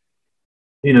 okay,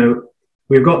 you know,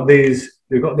 we've got this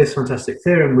fantastic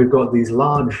theorem, we've got these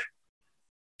large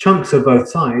chunks of both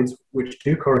sides which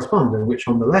do correspond, and which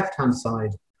on the left-hand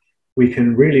side we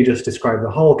can really just describe the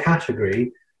whole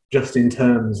category just in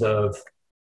terms of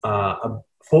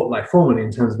formally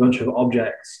in terms of a bunch of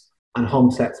objects and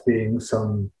Hom sets being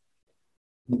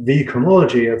the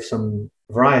cohomology of some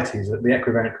varieties, the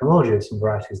equivariant cohomology of some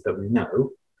varieties that we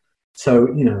know. So,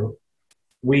 you know,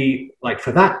 we, like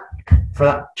for that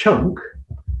chunk,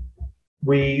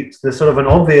 there's sort of an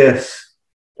obvious,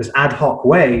 just ad hoc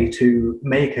way to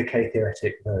make a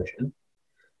K-theoretic version,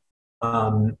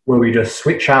 where we just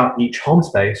switch out each Hom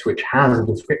space, which has a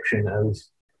description as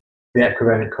the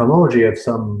equivariant cohomology of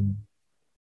some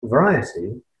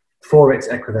variety, for its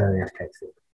equivariant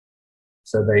K-theory.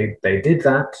 So they did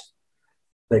that.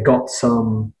 They got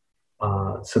some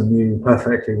new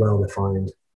perfectly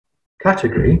well-defined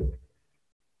category,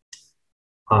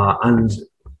 and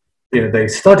you know, they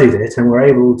studied it and were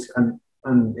able to,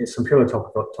 and it's some purely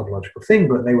topological thing,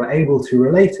 but they were able to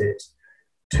relate it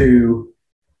to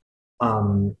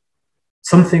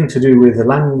something to do with the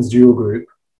Langlands dual group,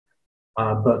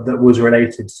 but that was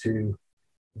related to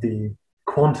the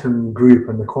quantum group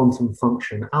and the quantum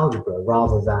function algebra,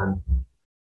 rather than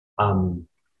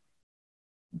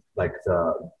like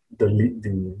the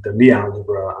Lie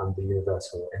algebra and the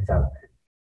universal enveloping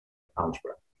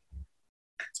algebra.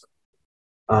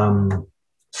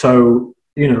 So,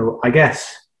 you know, I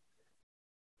guess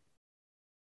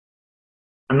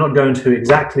I'm not going to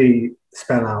exactly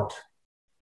spell out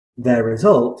their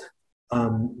result,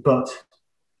 but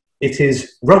it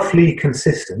is roughly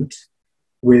consistent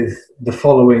with the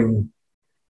following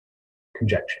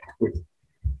conjecture, which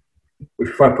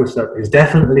if I put it up, is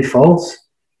definitely false,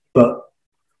 but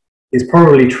is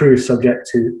probably true subject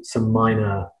to some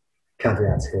minor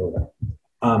caveats here or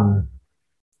there.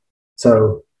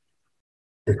 So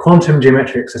the quantum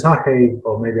geometric Satake,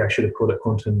 or maybe I should have called it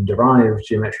quantum derived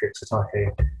geometric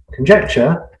Satake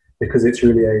conjecture, because it's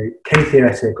really a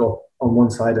K-theoretic on one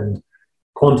side and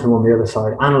quantum on the other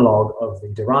side analog of the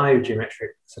derived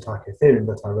geometric Satake theorem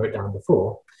that I wrote down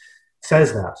before,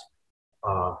 says that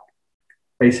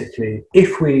basically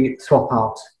if we swap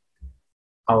out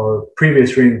our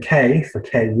previous ring K for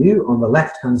Ku on the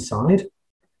left-hand side,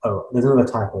 oh, there's another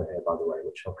typo here, by the way,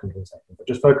 which I'll come to in a second, but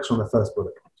just focus on the first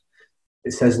bullet point.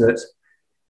 It says that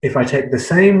if I take the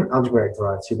same algebraic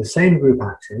variety, the same group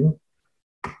acting,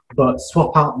 but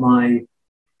swap out my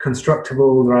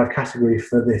constructible derived category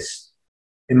for this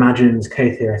imagined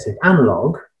K-theoretic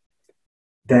analog,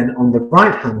 then on the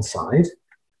right-hand side,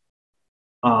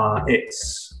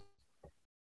 it's,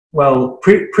 well,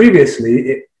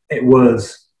 previously it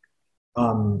was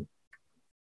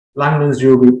Langlands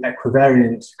dual group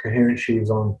equivariant coherent sheaves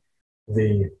on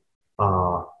the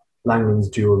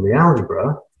Langlands dual Lie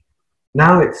algebra.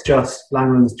 Now it's just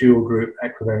Langlands dual group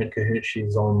equivariant coherent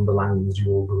sheaves on the Langlands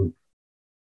dual group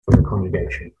for the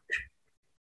conjugation.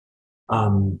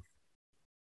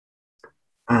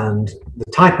 And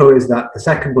the typo is that the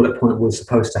second bullet point was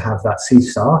supposed to have that C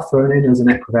star thrown in as an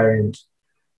equivariant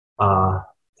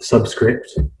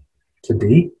subscript to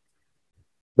D.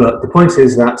 But the point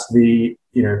is that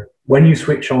when you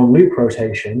switch on loop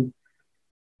rotation,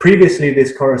 previously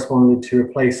this corresponded to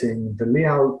replacing the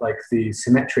Lie, like the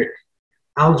symmetric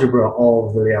algebra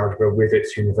of the Lie algebra with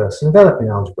its universal enveloping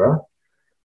algebra.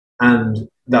 And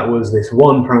that was this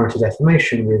one parameter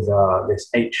deformation with this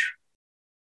H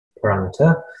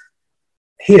parameter.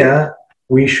 Here,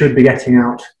 we should be getting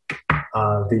out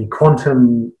the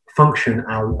quantum function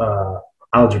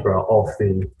algebra of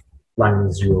the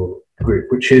Langlands dual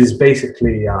group, which is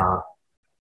basically,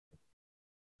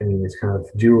 it's kind of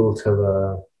dual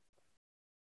to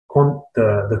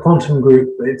the quantum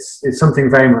group. It's something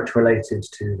very much related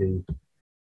to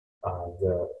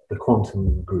the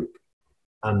quantum group.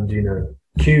 And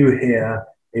Q here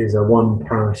is a one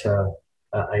parameter.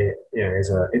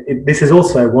 This is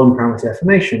also one parameter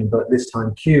deformation, but this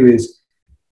time Q is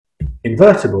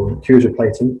invertible. Q is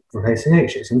replacing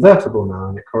H. It's invertible now,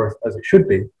 and as it should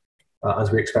be,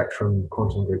 as we expect from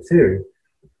quantum group theory.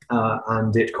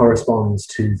 and it corresponds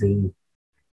to the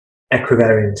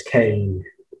equivariant K,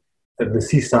 the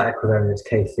C-star equivariant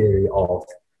K theory of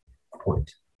a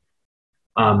point.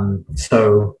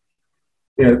 So,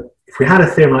 if we had a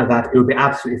theorem like that, it would be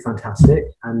absolutely fantastic.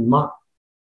 And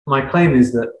my claim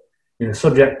is that,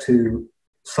 subject to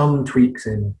some tweaks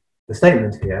in the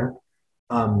statement here,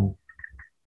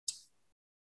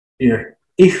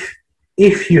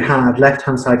 if you had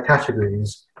left-hand side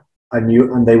categories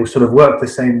and they would sort of work the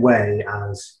same way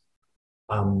as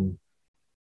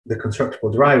the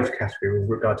constructible derived category with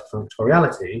regard to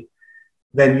functoriality,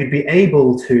 then you'd be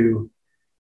able to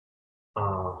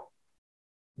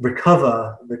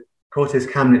recover the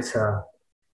Cortes-Kamnitzer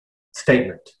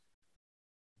statement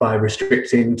by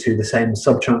restricting to the same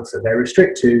subchunks that they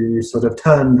restrict to. You sort of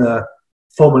turn the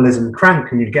formalism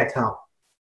crank and you'd get out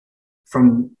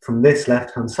from this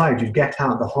left-hand side, you'd get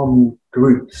out the Hom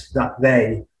groups that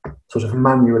they sort of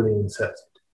manually inserted.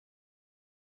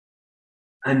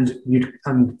 And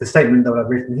the statement that I've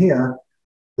written here,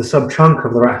 the subchunk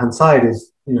of the right-hand side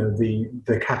is,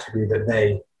 the category that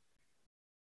they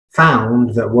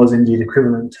found that was indeed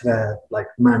equivalent to their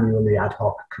manually ad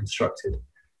hoc constructed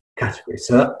category.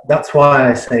 So that's why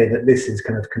I say that this is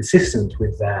kind of consistent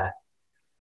with their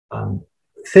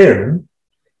theorem.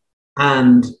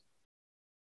 And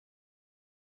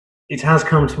it has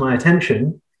come to my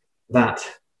attention that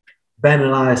Ben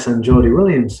Elias and Geordie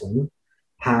Williamson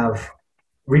have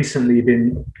recently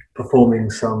been performing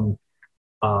some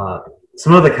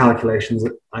other calculations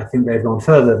that I think they've gone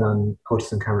further than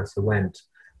Cortes and Kamnitzer went,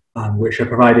 which are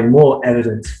providing more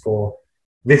evidence for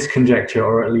this conjecture,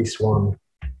 or at least one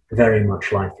very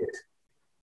much like it.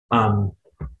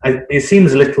 It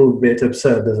seems a little bit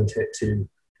absurd, doesn't it, to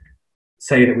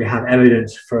say that we have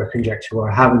evidence for a conjecture where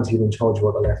I haven't even told you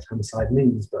what the left-hand side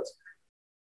means, but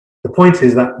the point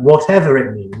is that whatever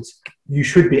it means, you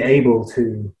should be able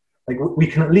to, we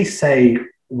can at least say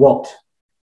what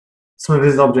some of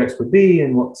its objects would be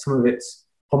and what some of its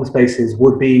Hom spaces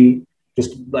would be,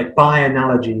 just by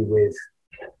analogy with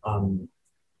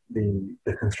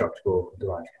the constructible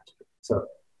derived category. So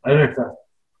I don't know if that...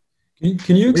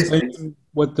 Can you explain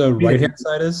what the right-hand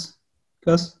side is,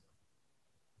 Gus?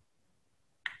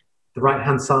 The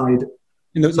right-hand side...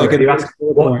 Sorry, you're asking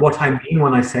what I mean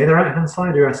when I say the right-hand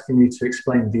side, or you're asking me to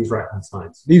explain these right-hand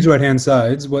sides? These right-hand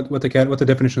sides, what the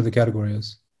definition of the category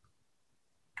is.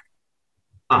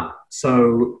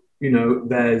 So,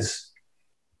 there's...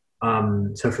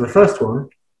 so for the first one,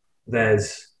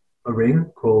 there's a ring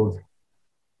called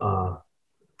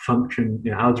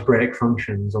algebraic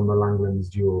functions on the Langlands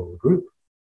dual group.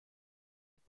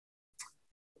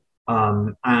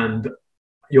 And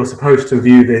you're supposed to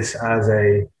view this as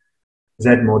a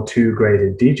Z mod 2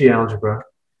 graded DG algebra.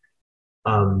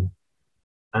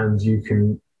 And you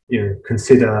can,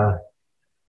 consider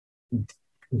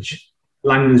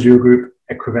Langlands dual group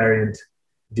equivariant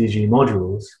DG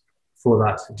modules for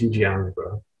that DG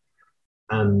algebra.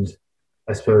 And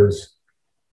I suppose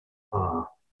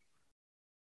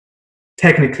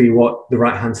technically what the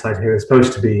right-hand side here is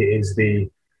supposed to be is the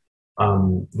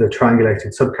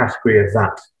triangulated subcategory of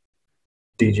that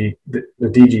DG, the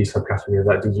DG subcategory of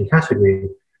that DG category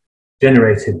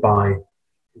generated by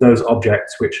those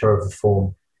objects which are of the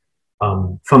form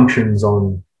functions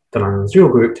on the Langlands dual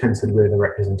group tensored with a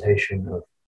representation of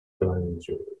the Langlands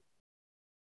dual group.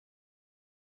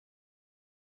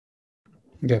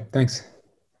 Okay, thanks.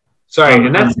 Sorry,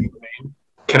 and that's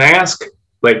can I ask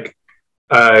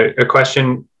a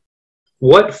question?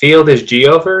 What field is G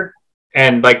over?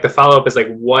 And the follow-up is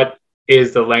what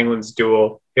is the Langlands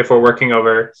dual? If we're working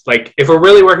over if we're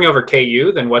really working over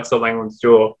KU, then what's the Langlands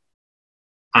dual?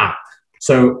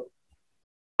 So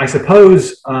I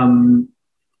suppose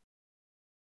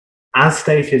as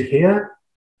stated here,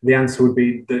 the answer would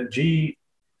be that G,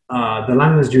 the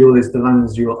Langlands dual is the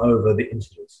Langlands dual over the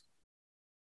integers.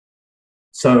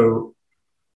 So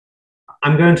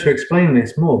I'm going to explain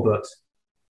this more, but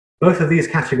both of these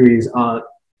categories are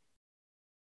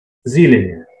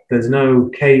Z-linear. There's no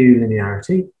KU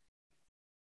linearity.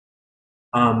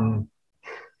 And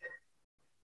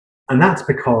that's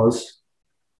because,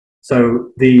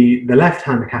 so the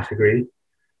left-hand category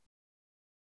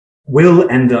will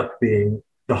end up being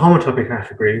the homotopy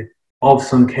category of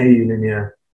some KU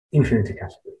linear infinity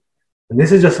category. And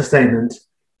this is just a statement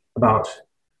about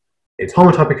its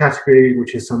homotopy category,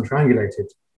 which is some triangulated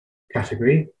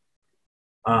category,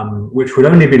 which would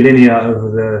only be linear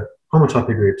over the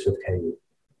homotopy groups of KU.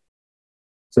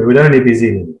 So it would only be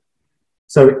Z-linear.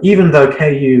 So even though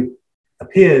KU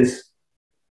appears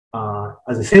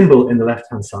as a symbol in the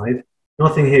left-hand side,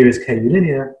 nothing here is KU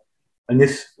linear, and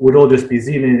this would all just be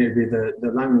Z linear, it would be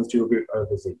the Langlands dual group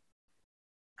over Z.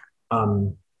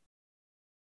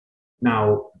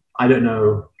 Now, I don't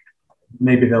know,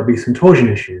 maybe there'll be some torsion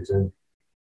issues, and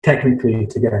technically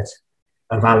to get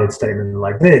a valid statement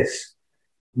like this,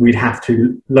 we'd have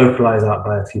to localize out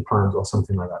by a few primes or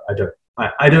something like that.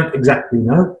 I don't exactly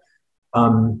know.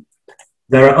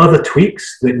 There are other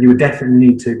tweaks that you would definitely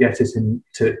need to get it in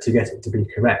to get it to be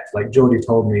correct. Like Geordie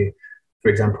told me, for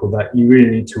example, that you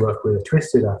really need to work with a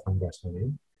twisted affine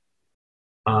Grassmannian.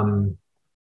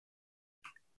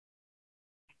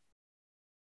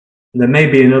 There may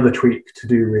be another tweak to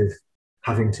do with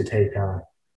having to take a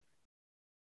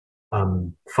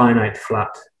finite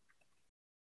flat,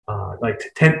 like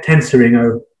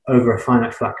tensoring over a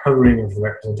finite flat covering of the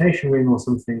representation ring or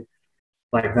something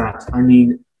like that. I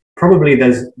mean, probably in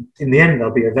the end,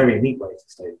 there'll be a very neat way to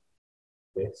state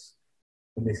this,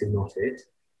 and this is not it.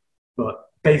 But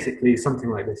basically, something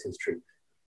like this is true.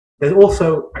 There's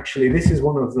also, actually, this is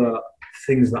one of the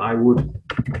things that I would,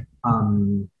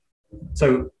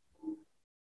 so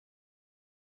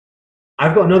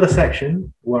I've got another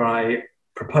section where I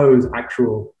propose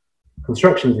actual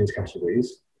constructions of these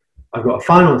categories. I've got a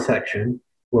final section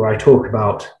where I talk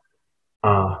about,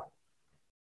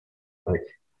 like,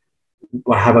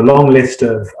 I have a long list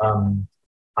of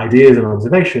ideas and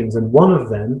observations, and one of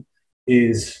them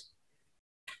is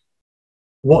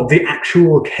what the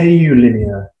actual KU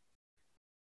linear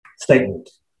statement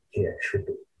here should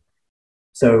be.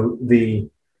 So the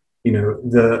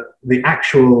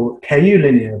actual KU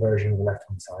linear version of the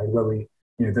left-hand side, where we,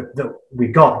 that we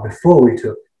got before we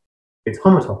took its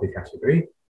homotopy category,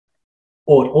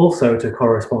 ought also to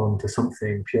correspond to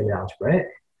something purely algebraic.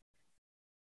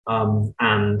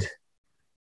 And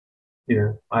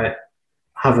I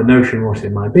have a notion what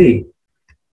it might be,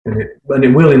 and it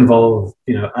will involve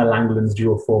a Langlands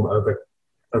dual form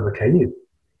over KU,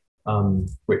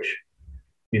 which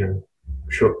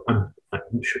sure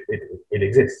it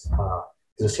exists.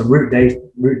 There's some root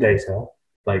data,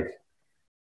 like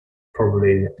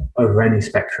probably over any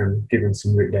spectrum, given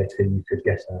some root data, you could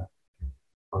get a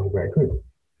algebraic group.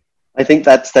 I think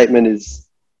that statement is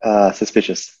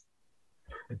suspicious.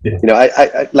 Yeah.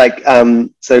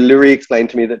 So Lurie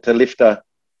explained to me that to lift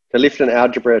an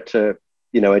algebra to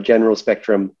a general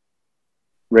spectrum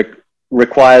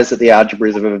requires that the algebra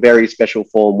is of a very special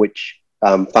form, which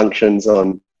functions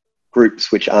on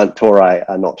groups which aren't tori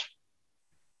are not.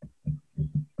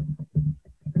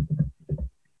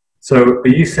 So are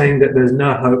you saying that there's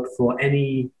no hope for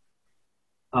any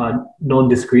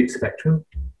non-discrete spectrum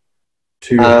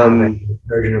to have a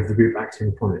version of the group acting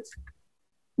upon it?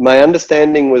 My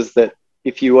understanding was that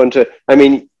if you want to, I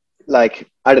don't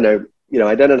know,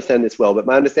 I don't understand this well, but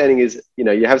my understanding is,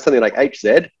 you have something like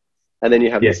HZ, and then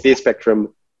you have the sphere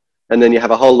spectrum, and then you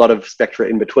have a whole lot of spectra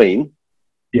in between.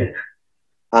 Yeah.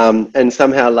 And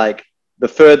somehow, like, the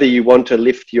further you want to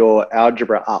lift your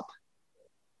algebra up,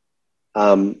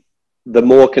 the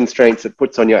more constraints it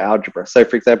puts on your algebra. So,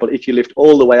 for example, if you lift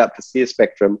all the way up to sphere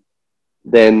spectrum,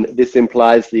 then this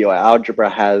implies that your algebra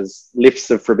has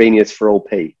lifts of Frobenius for all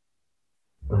P,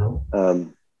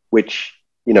 which,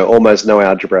 almost no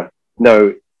algebra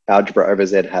over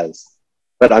Z has.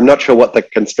 But I'm not sure what the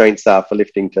constraints are for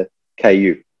lifting to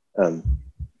KU.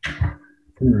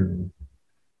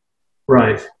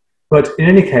 Right. But in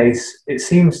any case, it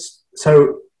seems,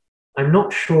 so I'm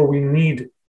not sure we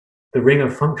need the ring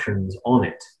of functions on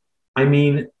it. I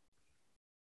mean,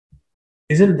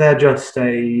 isn't there just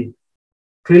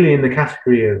clearly in the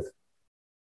category of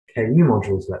KU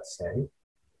modules, let's say,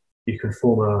 you can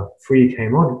form a free KU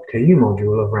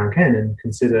module of rank n and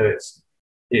consider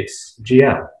its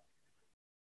GL.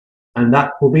 And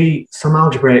that will be some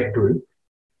algebraic group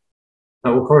that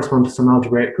will correspond to some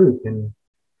algebraic group in,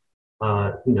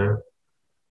 anyway,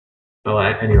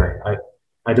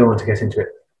 I don't want to get into it.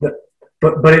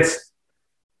 But it's,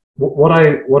 what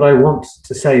I want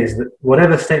to say is that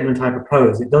whatever statement I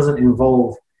propose, it doesn't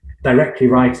involve directly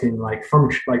writing like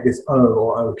function like this O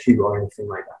or OQ or anything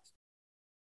like that.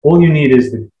 All you need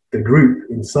is the group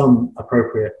in some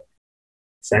appropriate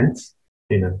sense.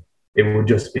 It would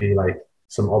just be like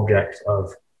some object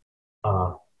of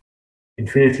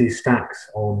infinity stacks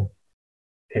on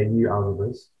KU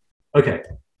algebras. Okay,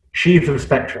 sheaves of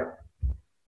spectra.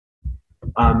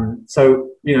 So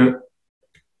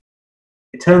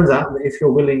it turns out that if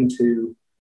you're willing to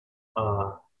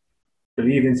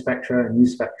believe in spectra and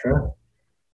use spectra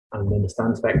and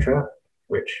understand spectra,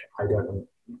 which I don't know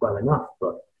well enough,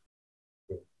 but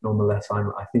nonetheless,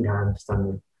 I think I understand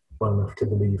them well enough to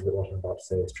believe that what I'm about to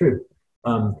say is true.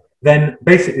 Then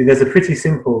basically there's a pretty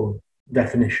simple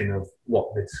definition of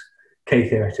what this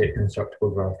K-theoretic constructible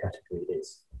derived category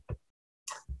is.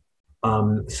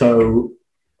 So,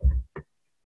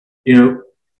 you know,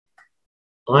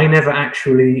 I never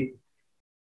actually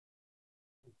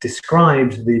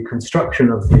described the construction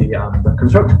of the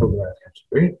constructible derived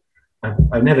category.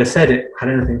 I've never said it had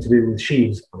anything to do with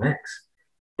sheaves on X,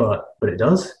 but it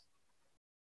does.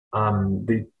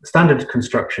 The standard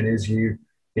construction is you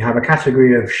have a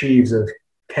category of sheaves of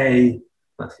K,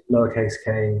 that's lowercase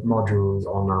k, modules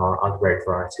on our algebraic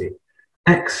variety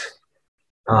X.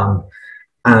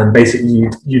 And basically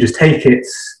you just take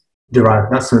its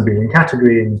derived, that's an abelian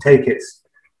category, and you take its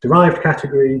derived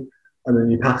category, and then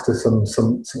you pass to some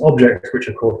objects which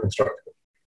are called constructible.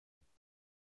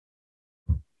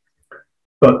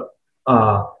 But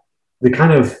the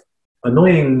kind of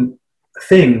annoying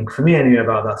thing for me anyway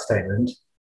about that statement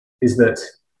is that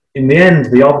in the end,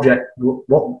 the object,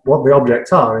 what the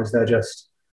objects are is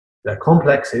they're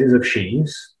complexes of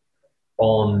sheaves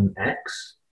on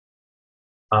X.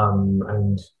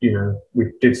 And, you know,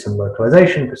 we did some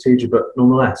localization procedure, but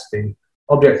nonetheless, the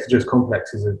objects are just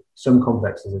some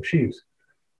complexes of sheaves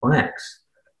on X.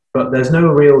 But there's no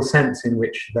real sense in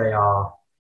which they are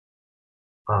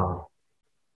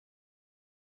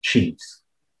sheaves.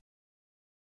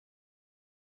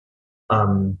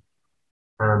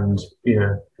 And, you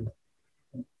know,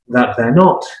 that they're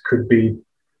not could be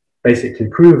basically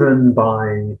proven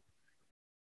by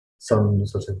some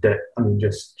sort of,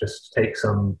 just take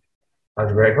some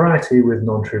algebraic variety with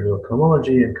non-trivial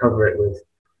cohomology and cover it with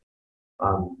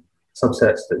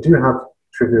subsets that do have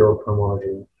trivial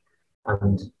cohomology,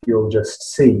 and you'll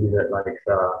just see that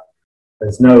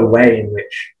there's no way in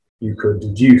which you could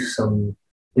deduce some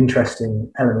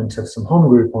interesting element of some Hom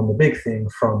group on the big thing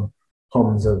from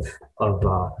Homs of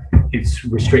its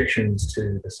restrictions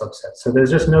to the subset. So there's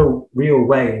just no real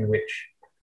way in which,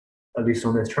 at least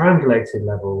on this triangulated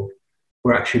level,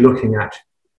 we're actually looking at,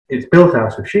 it's built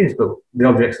out of sheaves, but the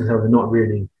objects themselves are not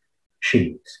really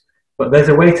sheaves. But there's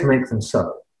a way to make them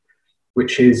so,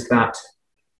 which is that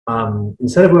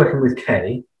instead of working with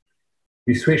K,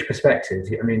 you switch perspectives.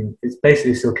 I mean, it's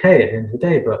basically still K at the end of the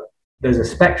day, but there's a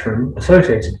spectrum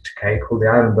associated to K called the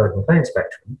Eilenberg-MacLane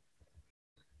spectrum,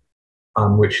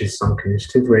 which is some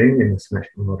commutative ring in the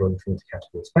symmetrical model infinity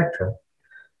category spectra.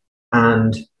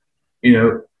 And, you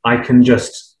know, I can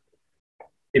just,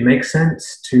 it makes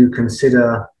sense to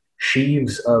consider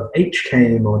sheaves of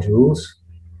HK modules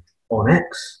on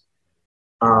X.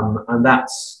 And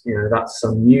that's, you know, that's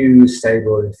some new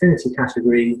stable infinity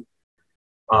category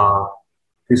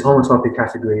whose homotopy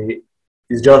category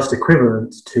is just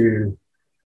equivalent to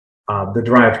the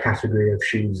derived category of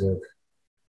sheaves of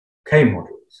K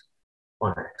modules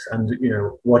on X. And, you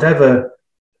know, whatever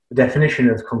the definition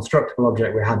of constructible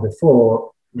object we had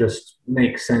before just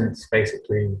makes sense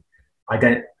basically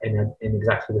in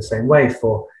exactly the same way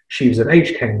for sheaves of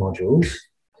HK modules.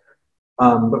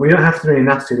 But we don't have to do any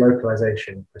nasty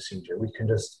localization procedure. We can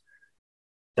just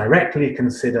directly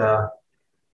consider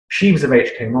sheaves of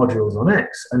HK modules on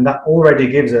X, and that already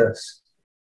gives us,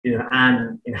 you know,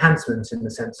 an enhancement in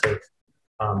the sense of,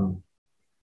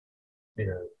 you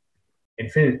know,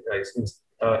 infinity,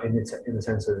 in the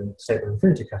sense of stable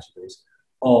infinity categories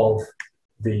of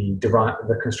the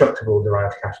constructible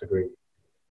derived category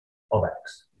of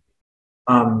X.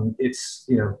 It's,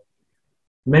 you know,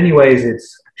 in many ways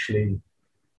it's actually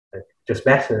just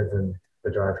better than the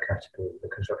derived category, the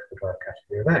constructible derived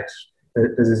category of X.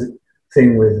 There's this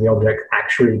thing with the object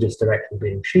actually just directly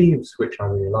being sheaves, which I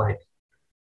really like.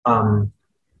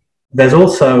 There's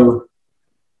also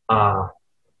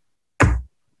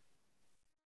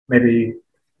maybe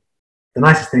the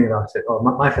nicest thing about it, or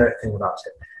my favorite thing about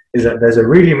it, is that there's a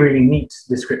really, really neat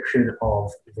description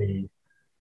of the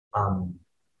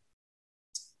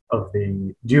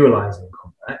dualizing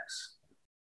complex,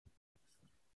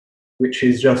 which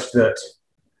is just that,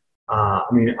 I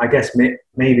mean, I guess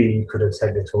maybe you could have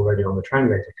said this already on the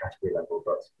triangulated category level,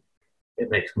 but it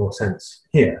makes more sense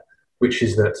here, which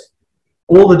is that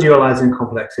all the dualizing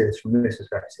complexes from this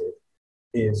perspective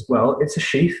is, well, it's a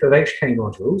sheaf of HK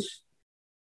modules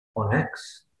on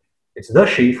X. It's the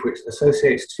sheaf which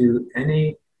associates to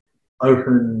any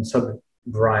open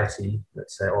sub-variety,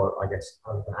 let's say, or I guess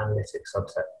an analytic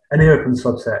subset, any open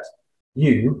subset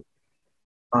U,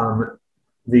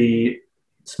 the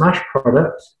smash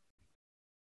product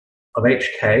of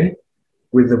HK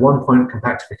with the one-point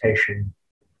compactification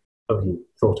of U,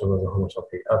 thought of as a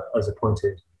homotopy, as a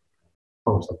pointed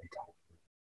homotopy type.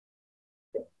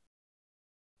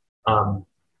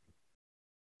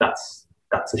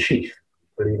 That's a sheaf,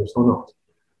 believe it or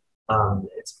not.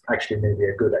 It's actually maybe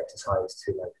a good exercise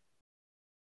to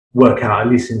work out, at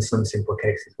least in some simple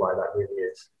cases, why that really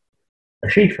is a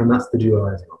sheaf, and that's the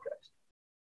dualizing object.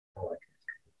 I like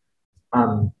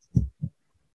it.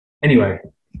 Anyway,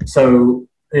 so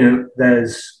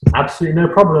there's absolutely no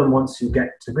problem once you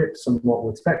get to grips somewhat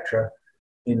with spectra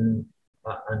in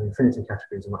and infinity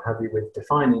categories and what have you with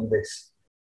defining this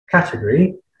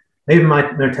category. Maybe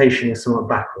my notation is somewhat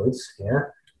backwards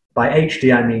here. By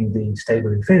HD, I mean the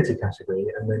stable infinity category,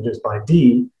 and then just by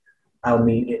D, I'll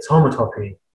mean its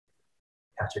homotopy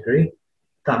category.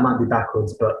 That might be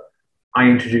backwards, but I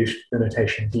introduced the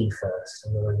notation D first,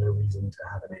 and there was no reason to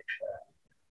have an H there.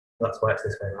 That's why it's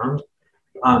this way around.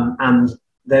 And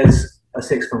there's a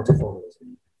six-functor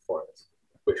formalism for it,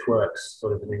 which works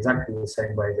sort of in exactly the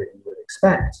same way that you would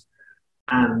expect.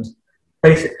 And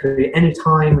basically, any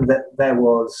time that there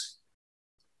was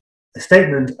a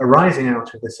statement arising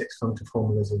out of the six-functor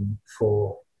formalism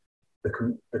for the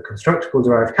constructible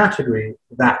derived category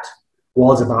that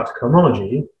was about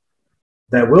cohomology,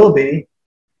 there will be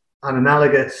an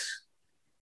analogous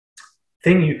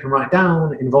thing you can write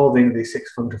down involving the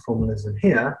six-functor formalism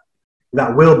here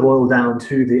that will boil down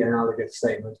to the analogous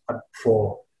statement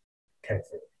for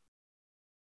K-theory.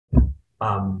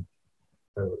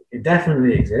 So it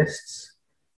definitely exists,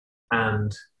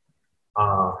 and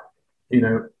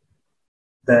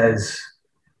there's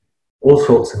all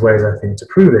sorts of ways, I think, to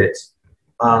prove it.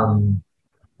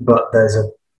 But there's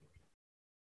a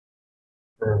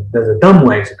dumb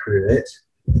way to prove it,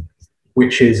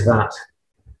 which is that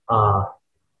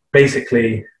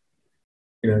basically,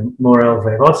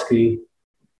 Morel-Voevodsky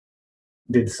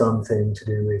did something to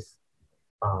do with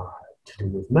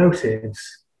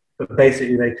motives, but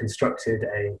basically they constructed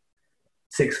a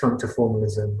six-functor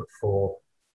formalism for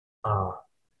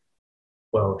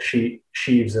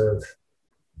sheaves of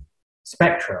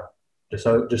spectra just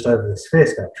over the sphere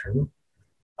spectrum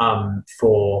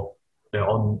for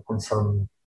on some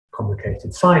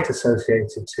complicated site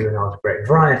associated to an algebraic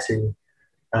variety,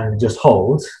 and it just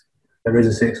holds. There is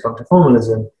a six-functor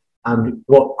formalism, and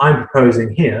what I'm proposing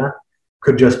here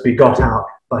could just be got out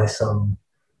by some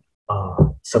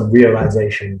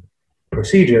realization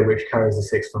procedure which carries the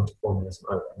six-functor formalism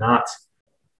over. Now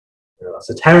that's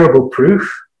a terrible proof,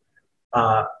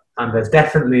 and there's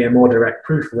definitely a more direct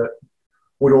proof that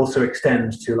would also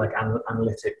extend to like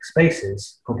analytic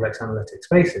spaces, complex analytic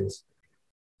spaces,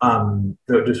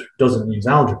 that just doesn't use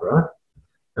algebra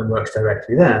and works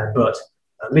directly there. But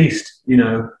at least,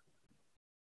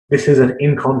 this is an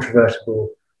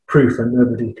incontrovertible proof, and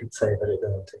nobody could say that it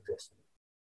doesn't exist.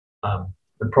 And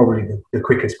probably the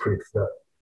quickest proof that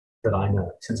I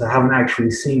know, since I haven't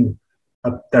actually seen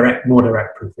a more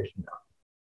direct proof vision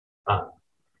now.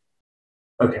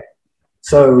 Okay,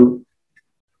 so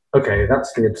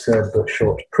that's the absurd but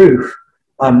short proof.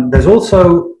 There's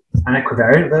also an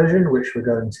equivariant version which we're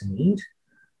going to need,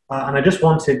 and I just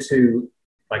wanted to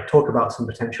talk about some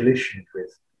potential issues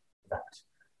with that.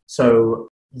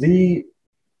 So the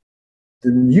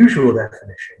usual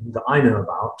definition that I know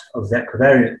about of the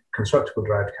equivariant constructible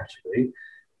derived category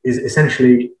is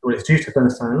essentially, it's due to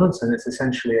Bernstein and Lundsen, it's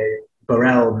essentially a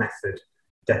Borel method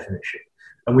definition.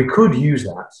 And we could use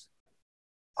that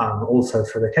also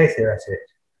for the K-theoretic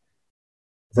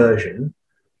version,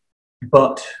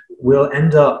 but we'll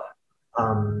end up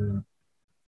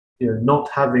not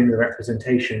having the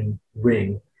representation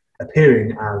ring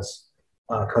appearing as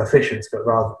coefficients, but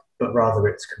rather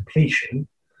its completion.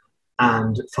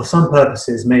 And for some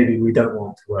purposes, maybe we don't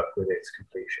want to work with its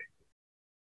completion.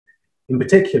 In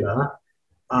particular,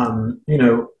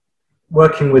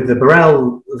 working with the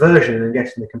Borel version and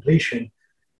getting the completion,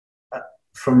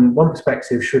 from one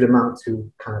perspective, should amount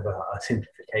to kind of a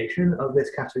simplification of this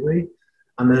category.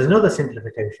 And there's another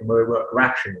simplification where we work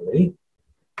rationally.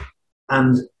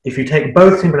 And if you take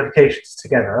both simplifications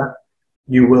together,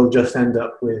 you will just end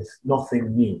up with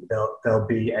nothing new. There'll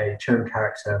be a Chern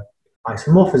character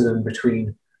isomorphism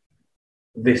between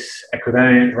this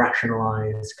equivariant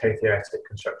rationalized K-theoretic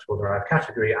constructible derived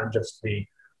category and just the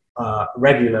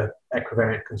regular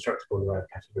equivariant constructible derived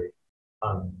category,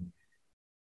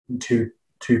 two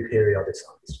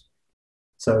periodicized.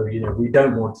 So we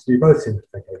don't want to do both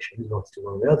simplifications. We want to do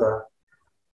one or the other,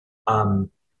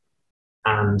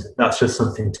 and that's just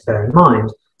something to bear in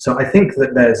mind. So I think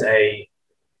that there's a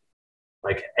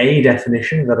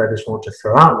definition that I just want to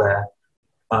throw out there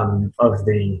of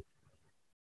the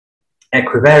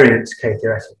equivariant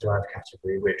K-theoretic derived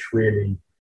category, which really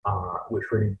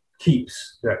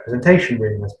keeps the representation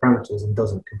ring as parameters and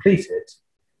doesn't complete it.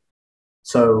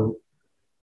 So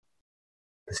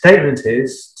the statement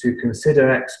is to consider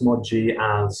X mod G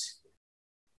as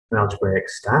an algebraic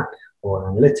stack or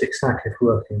an analytic stack if we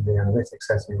work in the analytic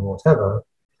setting or whatever,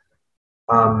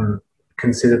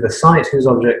 consider the site whose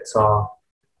objects are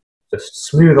just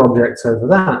smooth objects over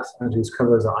that, and whose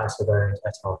covers are isovariant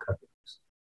et al. Coverings.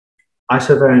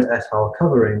 Isovariant et al.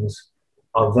 Coverings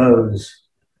are those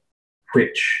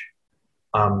which,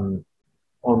 on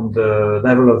the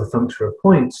level of the functor of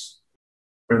points,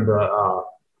 remember,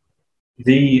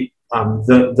 the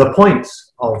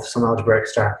points of some algebraic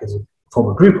stack is a form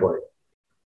of groupoid.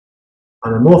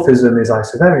 And a morphism is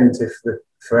isovariant if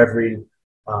for every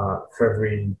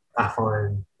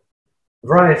affine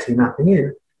variety mapping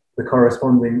in, the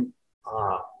corresponding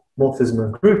morphism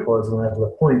of groupoids on the level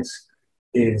of points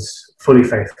is fully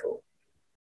faithful.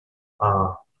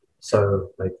 So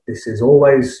like this is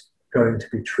always going to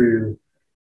be true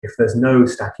if there's no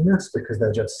stackiness, because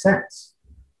they're just sets.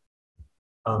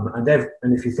 And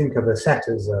if you think of a set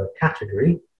as a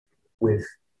category with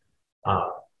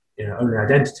only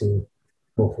identity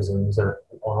morphisms on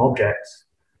objects,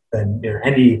 then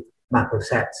any map of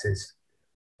sets is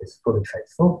fully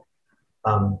faithful.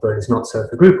 But it's not so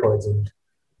for groupoids, and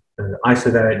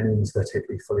isovariant means that it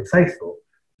be fully faithful.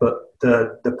 But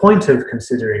the point of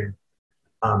considering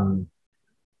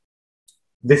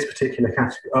this particular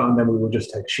category, and then we will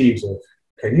just take sheaves of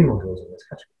KU modules in this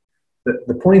category.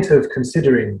 The point of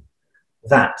considering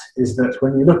that is that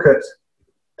when you look at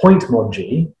point mod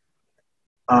G,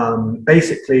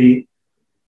 basically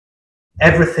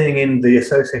everything in the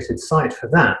associated site for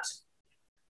that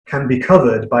can be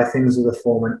covered by things of the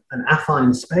form an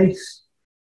affine space,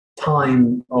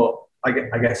 time, or I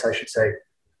guess I should say,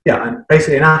 yeah, and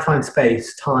basically an affine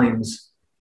space times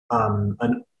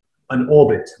an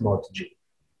orbit mod G.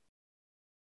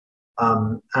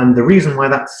 And the reason why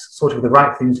that's sort of the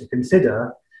right thing to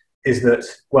consider is that,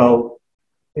 well,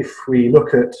 if we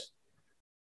look at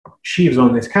sheaves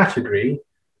on this category,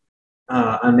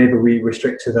 and maybe we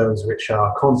restrict to those which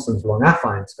are constants along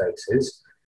affine spaces,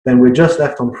 then we're just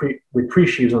left with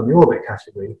pre-sheaves on the orbit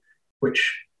category,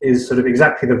 which is sort of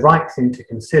exactly the right thing to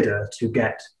consider to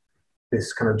get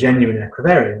this kind of genuine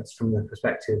equivariance from the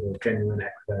perspective of genuine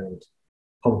equivariant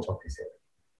homotopy theory.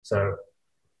 So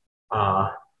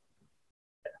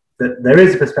there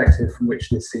is a perspective from which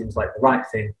this seems like the right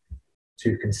thing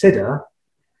to consider.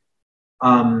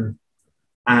 And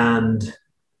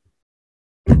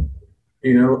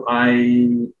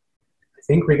I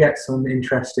think we get some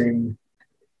interesting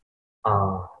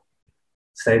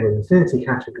stable infinity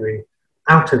category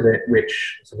out of it,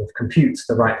 which sort of computes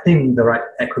the right thing, the right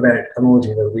equivariant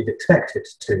homology that we'd expect it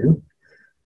to.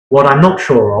 What I'm not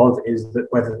sure of is that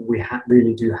whether we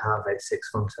really do have a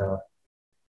six-functor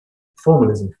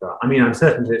formalism for that. I mean, I'm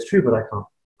certain that it's true, but I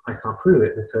can't prove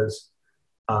it because,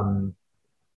 I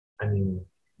mean,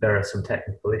 there are some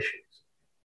technical issues.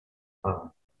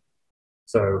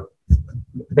 So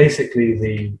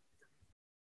basically,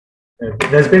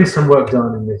 there's been some work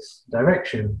done in this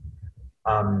direction,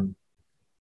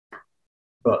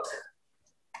 but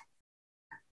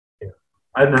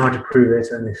I don't know how to prove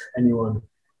it, and if anyone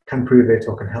can prove it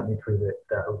or can help me prove it,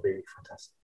 that would be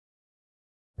fantastic.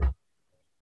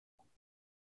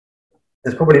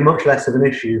 There's probably much less of an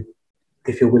issue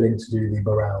if you're willing to do the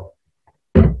Borel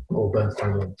or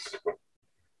Bernstein-Wentz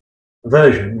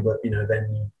version, but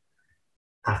then you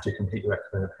have to complete your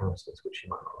equivariant parameters, which you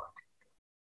might not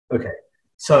like. Okay,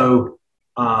 so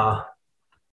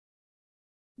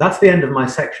that's the end of my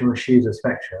section on sheaves of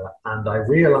spectra, and I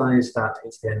realize that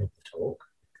it's the end of the talk,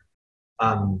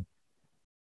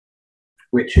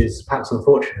 which is perhaps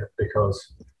unfortunate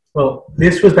because, well,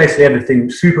 this was basically everything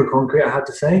super concrete I had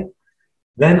to say.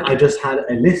 Then I just had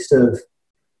a list of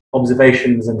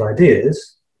observations and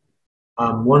ideas.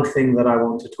 One thing that I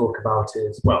want to talk about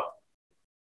is, well,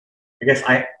 I guess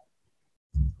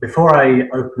before I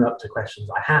open up to questions,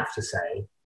 I have to say,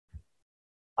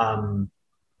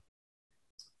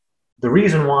 the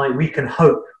reason why we can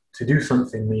hope to do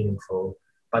something meaningful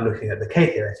by looking at the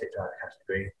K-theoretic derived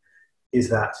category is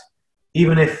that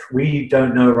even if we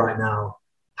don't know right now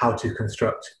how to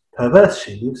construct perverse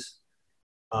sheaves,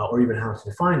 or even how to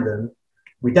define them,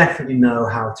 we definitely know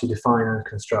how to define and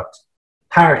construct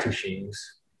parity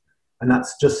sheaves. And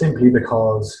that's just simply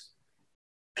because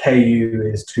KU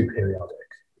is two periodic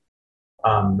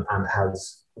and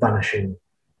has vanishing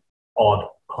odd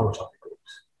homotopy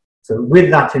groups. So with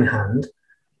that in hand,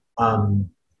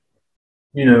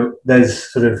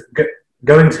 there's sort of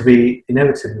going to be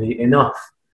inevitably enough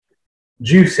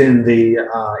juice in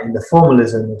the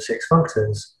formalism of six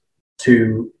functors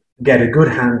to get a good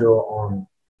handle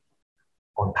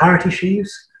on parity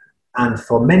sheaves, and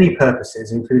for many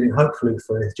purposes, including hopefully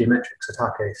for this geometric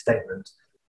Satake statement,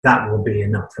 that will be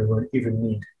enough, and we won't even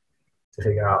need to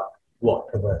figure out what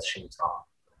perverse sheaves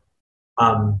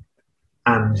are.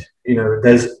 And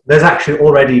there's actually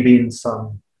already been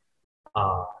some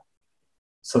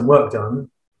work done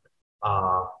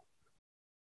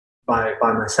by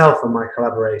myself and my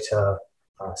collaborator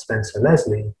Spencer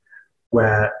Leslie,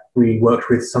 where we worked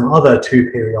with some other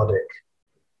two-periodic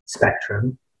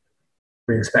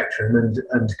ring spectrum,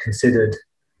 and considered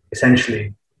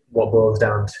essentially what boils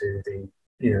down to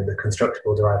the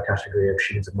constructible derived category of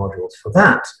sheaves of modules. For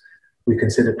that, we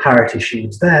considered parity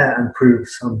sheaves there and proved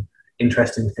some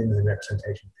interesting things in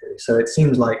representation theory. So it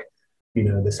seems like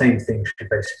the same thing should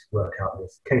basically work out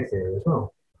with K-theory as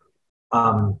well.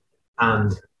 And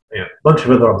a bunch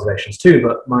of other observations too,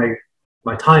 but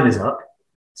my time is up,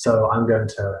 so I'm going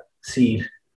to cede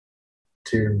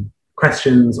to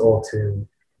questions or to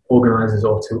organizers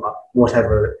or to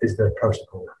whatever is the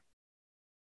protocol.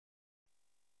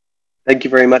 Thank you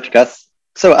very much, Gus.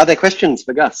 So are there questions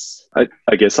for Gus?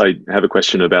 I guess I have a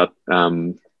question about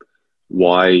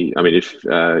why, I mean, if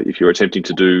you're attempting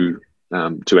to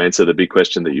answer the big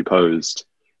question that you posed,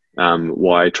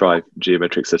 why try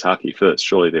geometric Satake first?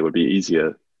 Surely there would be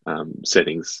easier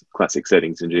settings, classic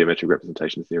settings in geometric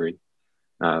representation theory.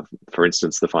 For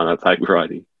instance, the finite plane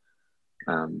variety,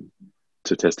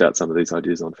 to test out some of these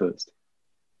ideas on first.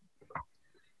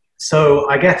 So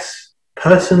I guess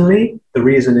personally, the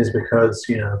reason is because,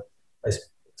 I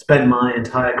spent my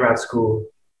entire grad school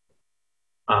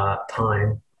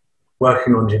time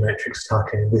working on geometric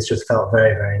Satake, and this just felt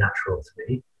very, very natural to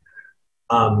me.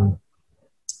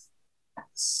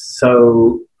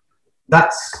 So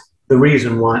that's the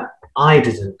reason why I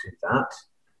didn't do that.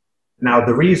 Now,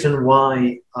 the reason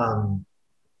why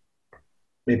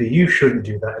maybe you shouldn't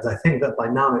do that is I think that by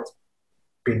now it's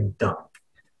been done,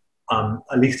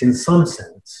 at least in some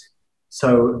sense.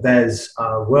 So there's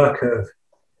work of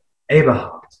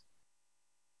Eberhard.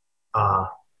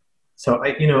 So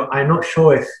I'm not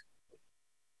sure if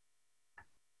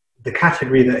the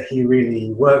category that he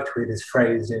really worked with is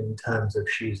phrased in terms of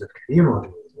sheaves of K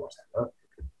modules or whatever,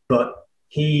 but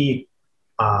he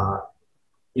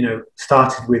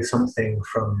started with something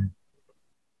from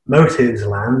motives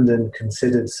land and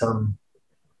considered some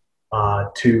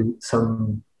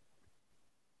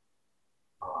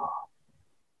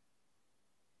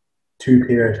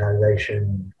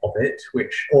two-periodization of it,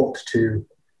 which ought to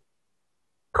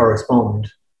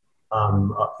correspond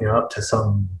up to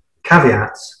some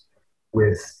caveats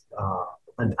with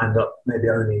and up maybe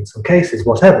only in some cases,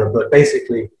 whatever. But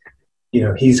basically,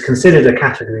 he's considered a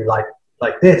category like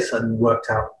this and worked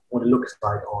out what it looks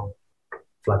like on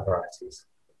flag varieties.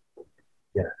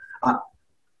 Yeah,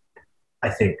 I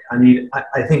think. I mean,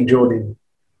 I think Jordi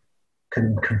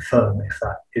can confirm if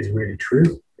that is really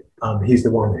true. He's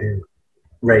the one who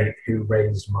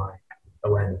raised my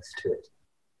awareness to it.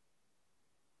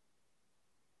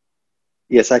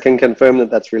 Yes, I can confirm that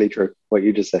that's really true, what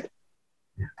you just said.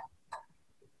 Yeah.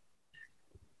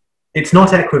 It's not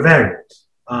equivariant,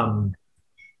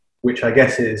 which I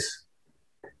guess is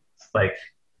like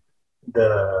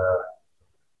the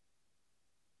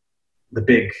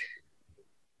big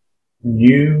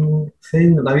new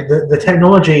thing. Like the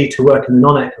technology to work in the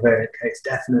non-equivariant case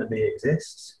definitely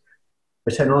exists.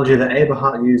 The technology that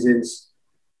Eberhard uses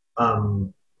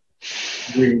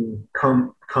really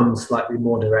comes slightly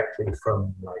more directly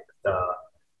from like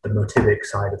the motivic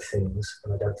side of things,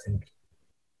 and I don't think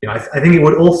I think it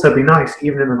would also be nice,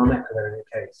 even in a non-equivariant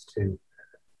case, to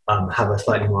have a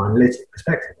slightly more analytic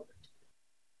perspective on it.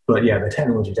 But yeah, the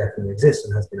technology definitely exists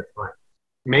and has been applied.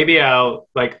 Maybe I'll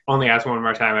only ask one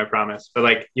more time, I promise.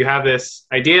 But you have this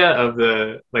idea of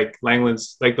the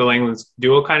Langlands, the Langlands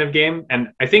dual kind of game,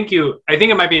 and I think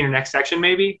it might be in your next section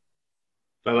maybe.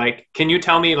 But can you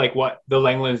tell me what the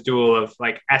Langlands dual of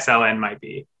SLN might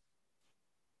be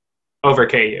over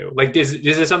KU? Is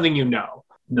this something you know?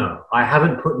 No, I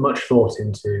haven't put much thought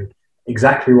into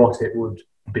exactly what it would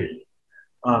be,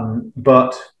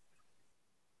 but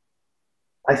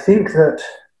I think that.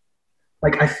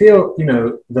 I feel,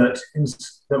 that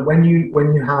when you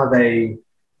have a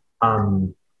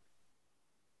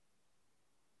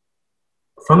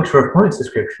functor of points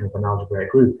description of an algebraic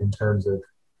group in terms of,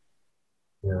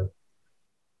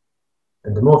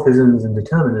 endomorphisms and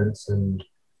determinants and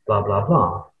blah blah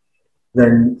blah,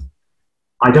 then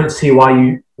I don't see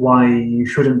why you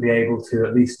shouldn't be able to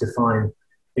at least define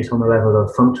it on the level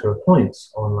of functor of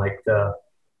points on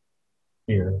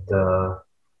the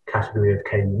category of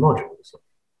KU modules.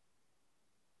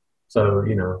 So,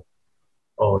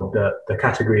 or the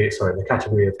category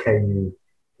of KU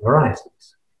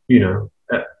varieties.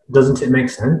 Doesn't it make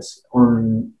sense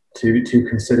to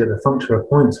consider the functor of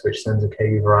points which sends a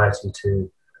KU variety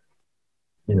to,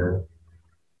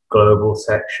 global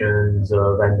sections,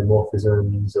 of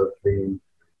endomorphisms, of the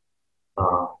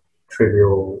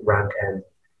trivial rank n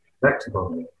vector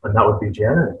bundle, and that would be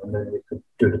GLN, and then we could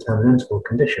do a determinantable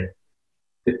condition.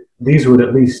 These would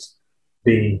at least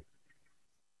be,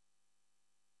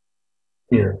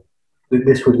 you know,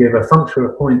 this would give a function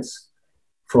of points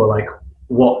for like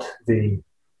what the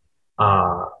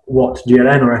what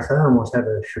GLN or SLN,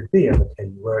 whatever, should be of a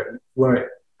KU, where it,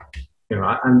 you know,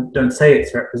 I don't say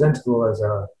it's representable as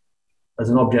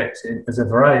an object as a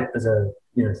variety, as a,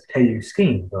 you know, KU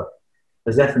scheme, but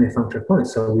there's definitely a function of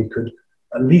points, so we could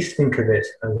at least think of it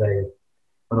as an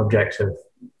object of,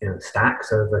 you know,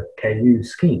 stacks over KU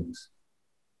schemes.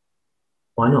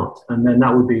 Why not? And then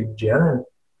that would be GLN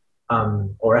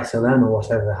or SLN or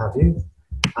whatever have you.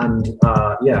 And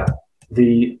yeah,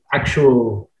 the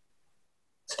actual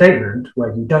statement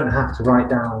where you don't have to write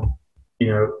down, you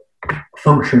know,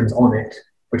 functions on it,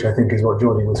 which I think is what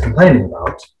Jordy was complaining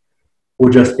about, will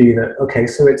just be that, okay,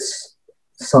 so it's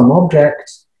some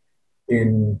object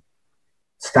in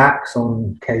stacks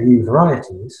on KU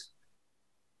varieties.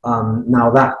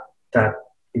 Now that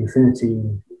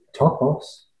infinity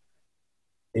topos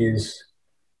is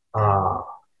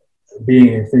being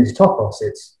an infinity topos,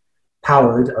 it's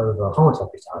powered over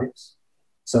homotopy types.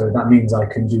 So that means I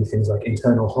can do things like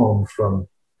internal hom from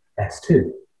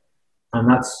S2. And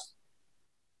that's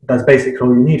basically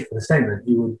all you need for the statement.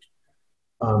 You would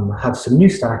have some new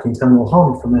stack internal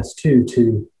hom from S2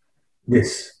 to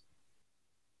this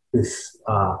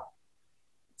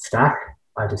stack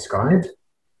I described.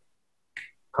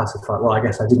 Classified, well, I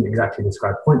guess I didn't exactly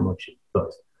describe point mochi,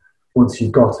 but once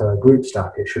you've got a group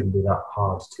stack, it shouldn't be that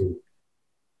hard to,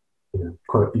 you know,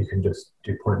 quote, you can just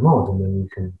do point mod, and then you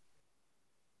can,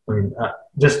 I mean,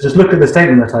 just look at the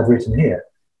statement that I've written here.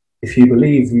 If you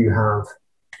believe you have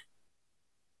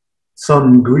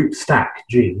some group stack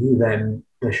G, then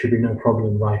there should be no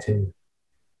problem writing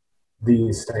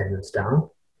these statements down.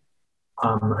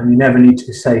 And you never need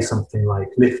to say something like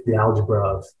lift the algebra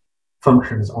of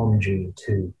functions on G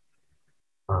to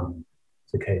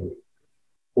KU.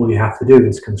 All you have to do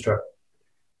is construct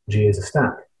G as a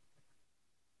stack.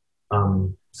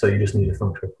 So you just need a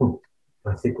function of point.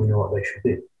 I think we know what they should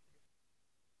be.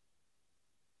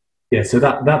 Yeah, so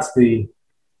that's the,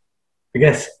 I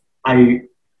guess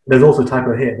there's also a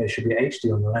typo here. There should be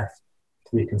HD on the left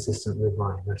to be consistent with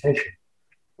my notation.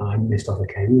 I missed off a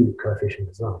KU coefficient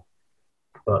as well.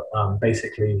 But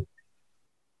basically,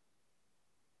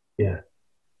 yeah,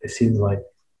 it seems like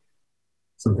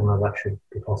something like that should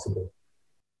be possible.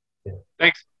 Yeah.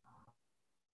 Thanks.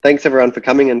 Thanks everyone for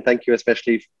coming, and thank you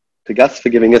especially to Gus for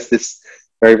giving us this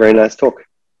very, very nice talk.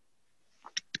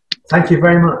 Thank you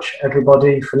very much,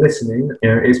 everybody, for listening.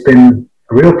 You know, it's been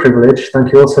a real privilege.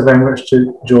 Thank you also very much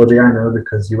to Jordy, I know,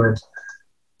 because you went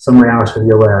some way out of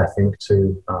your way, I think,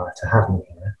 to have me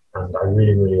here, and I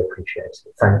really, really appreciate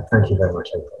it. Thank you very much,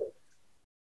 everybody.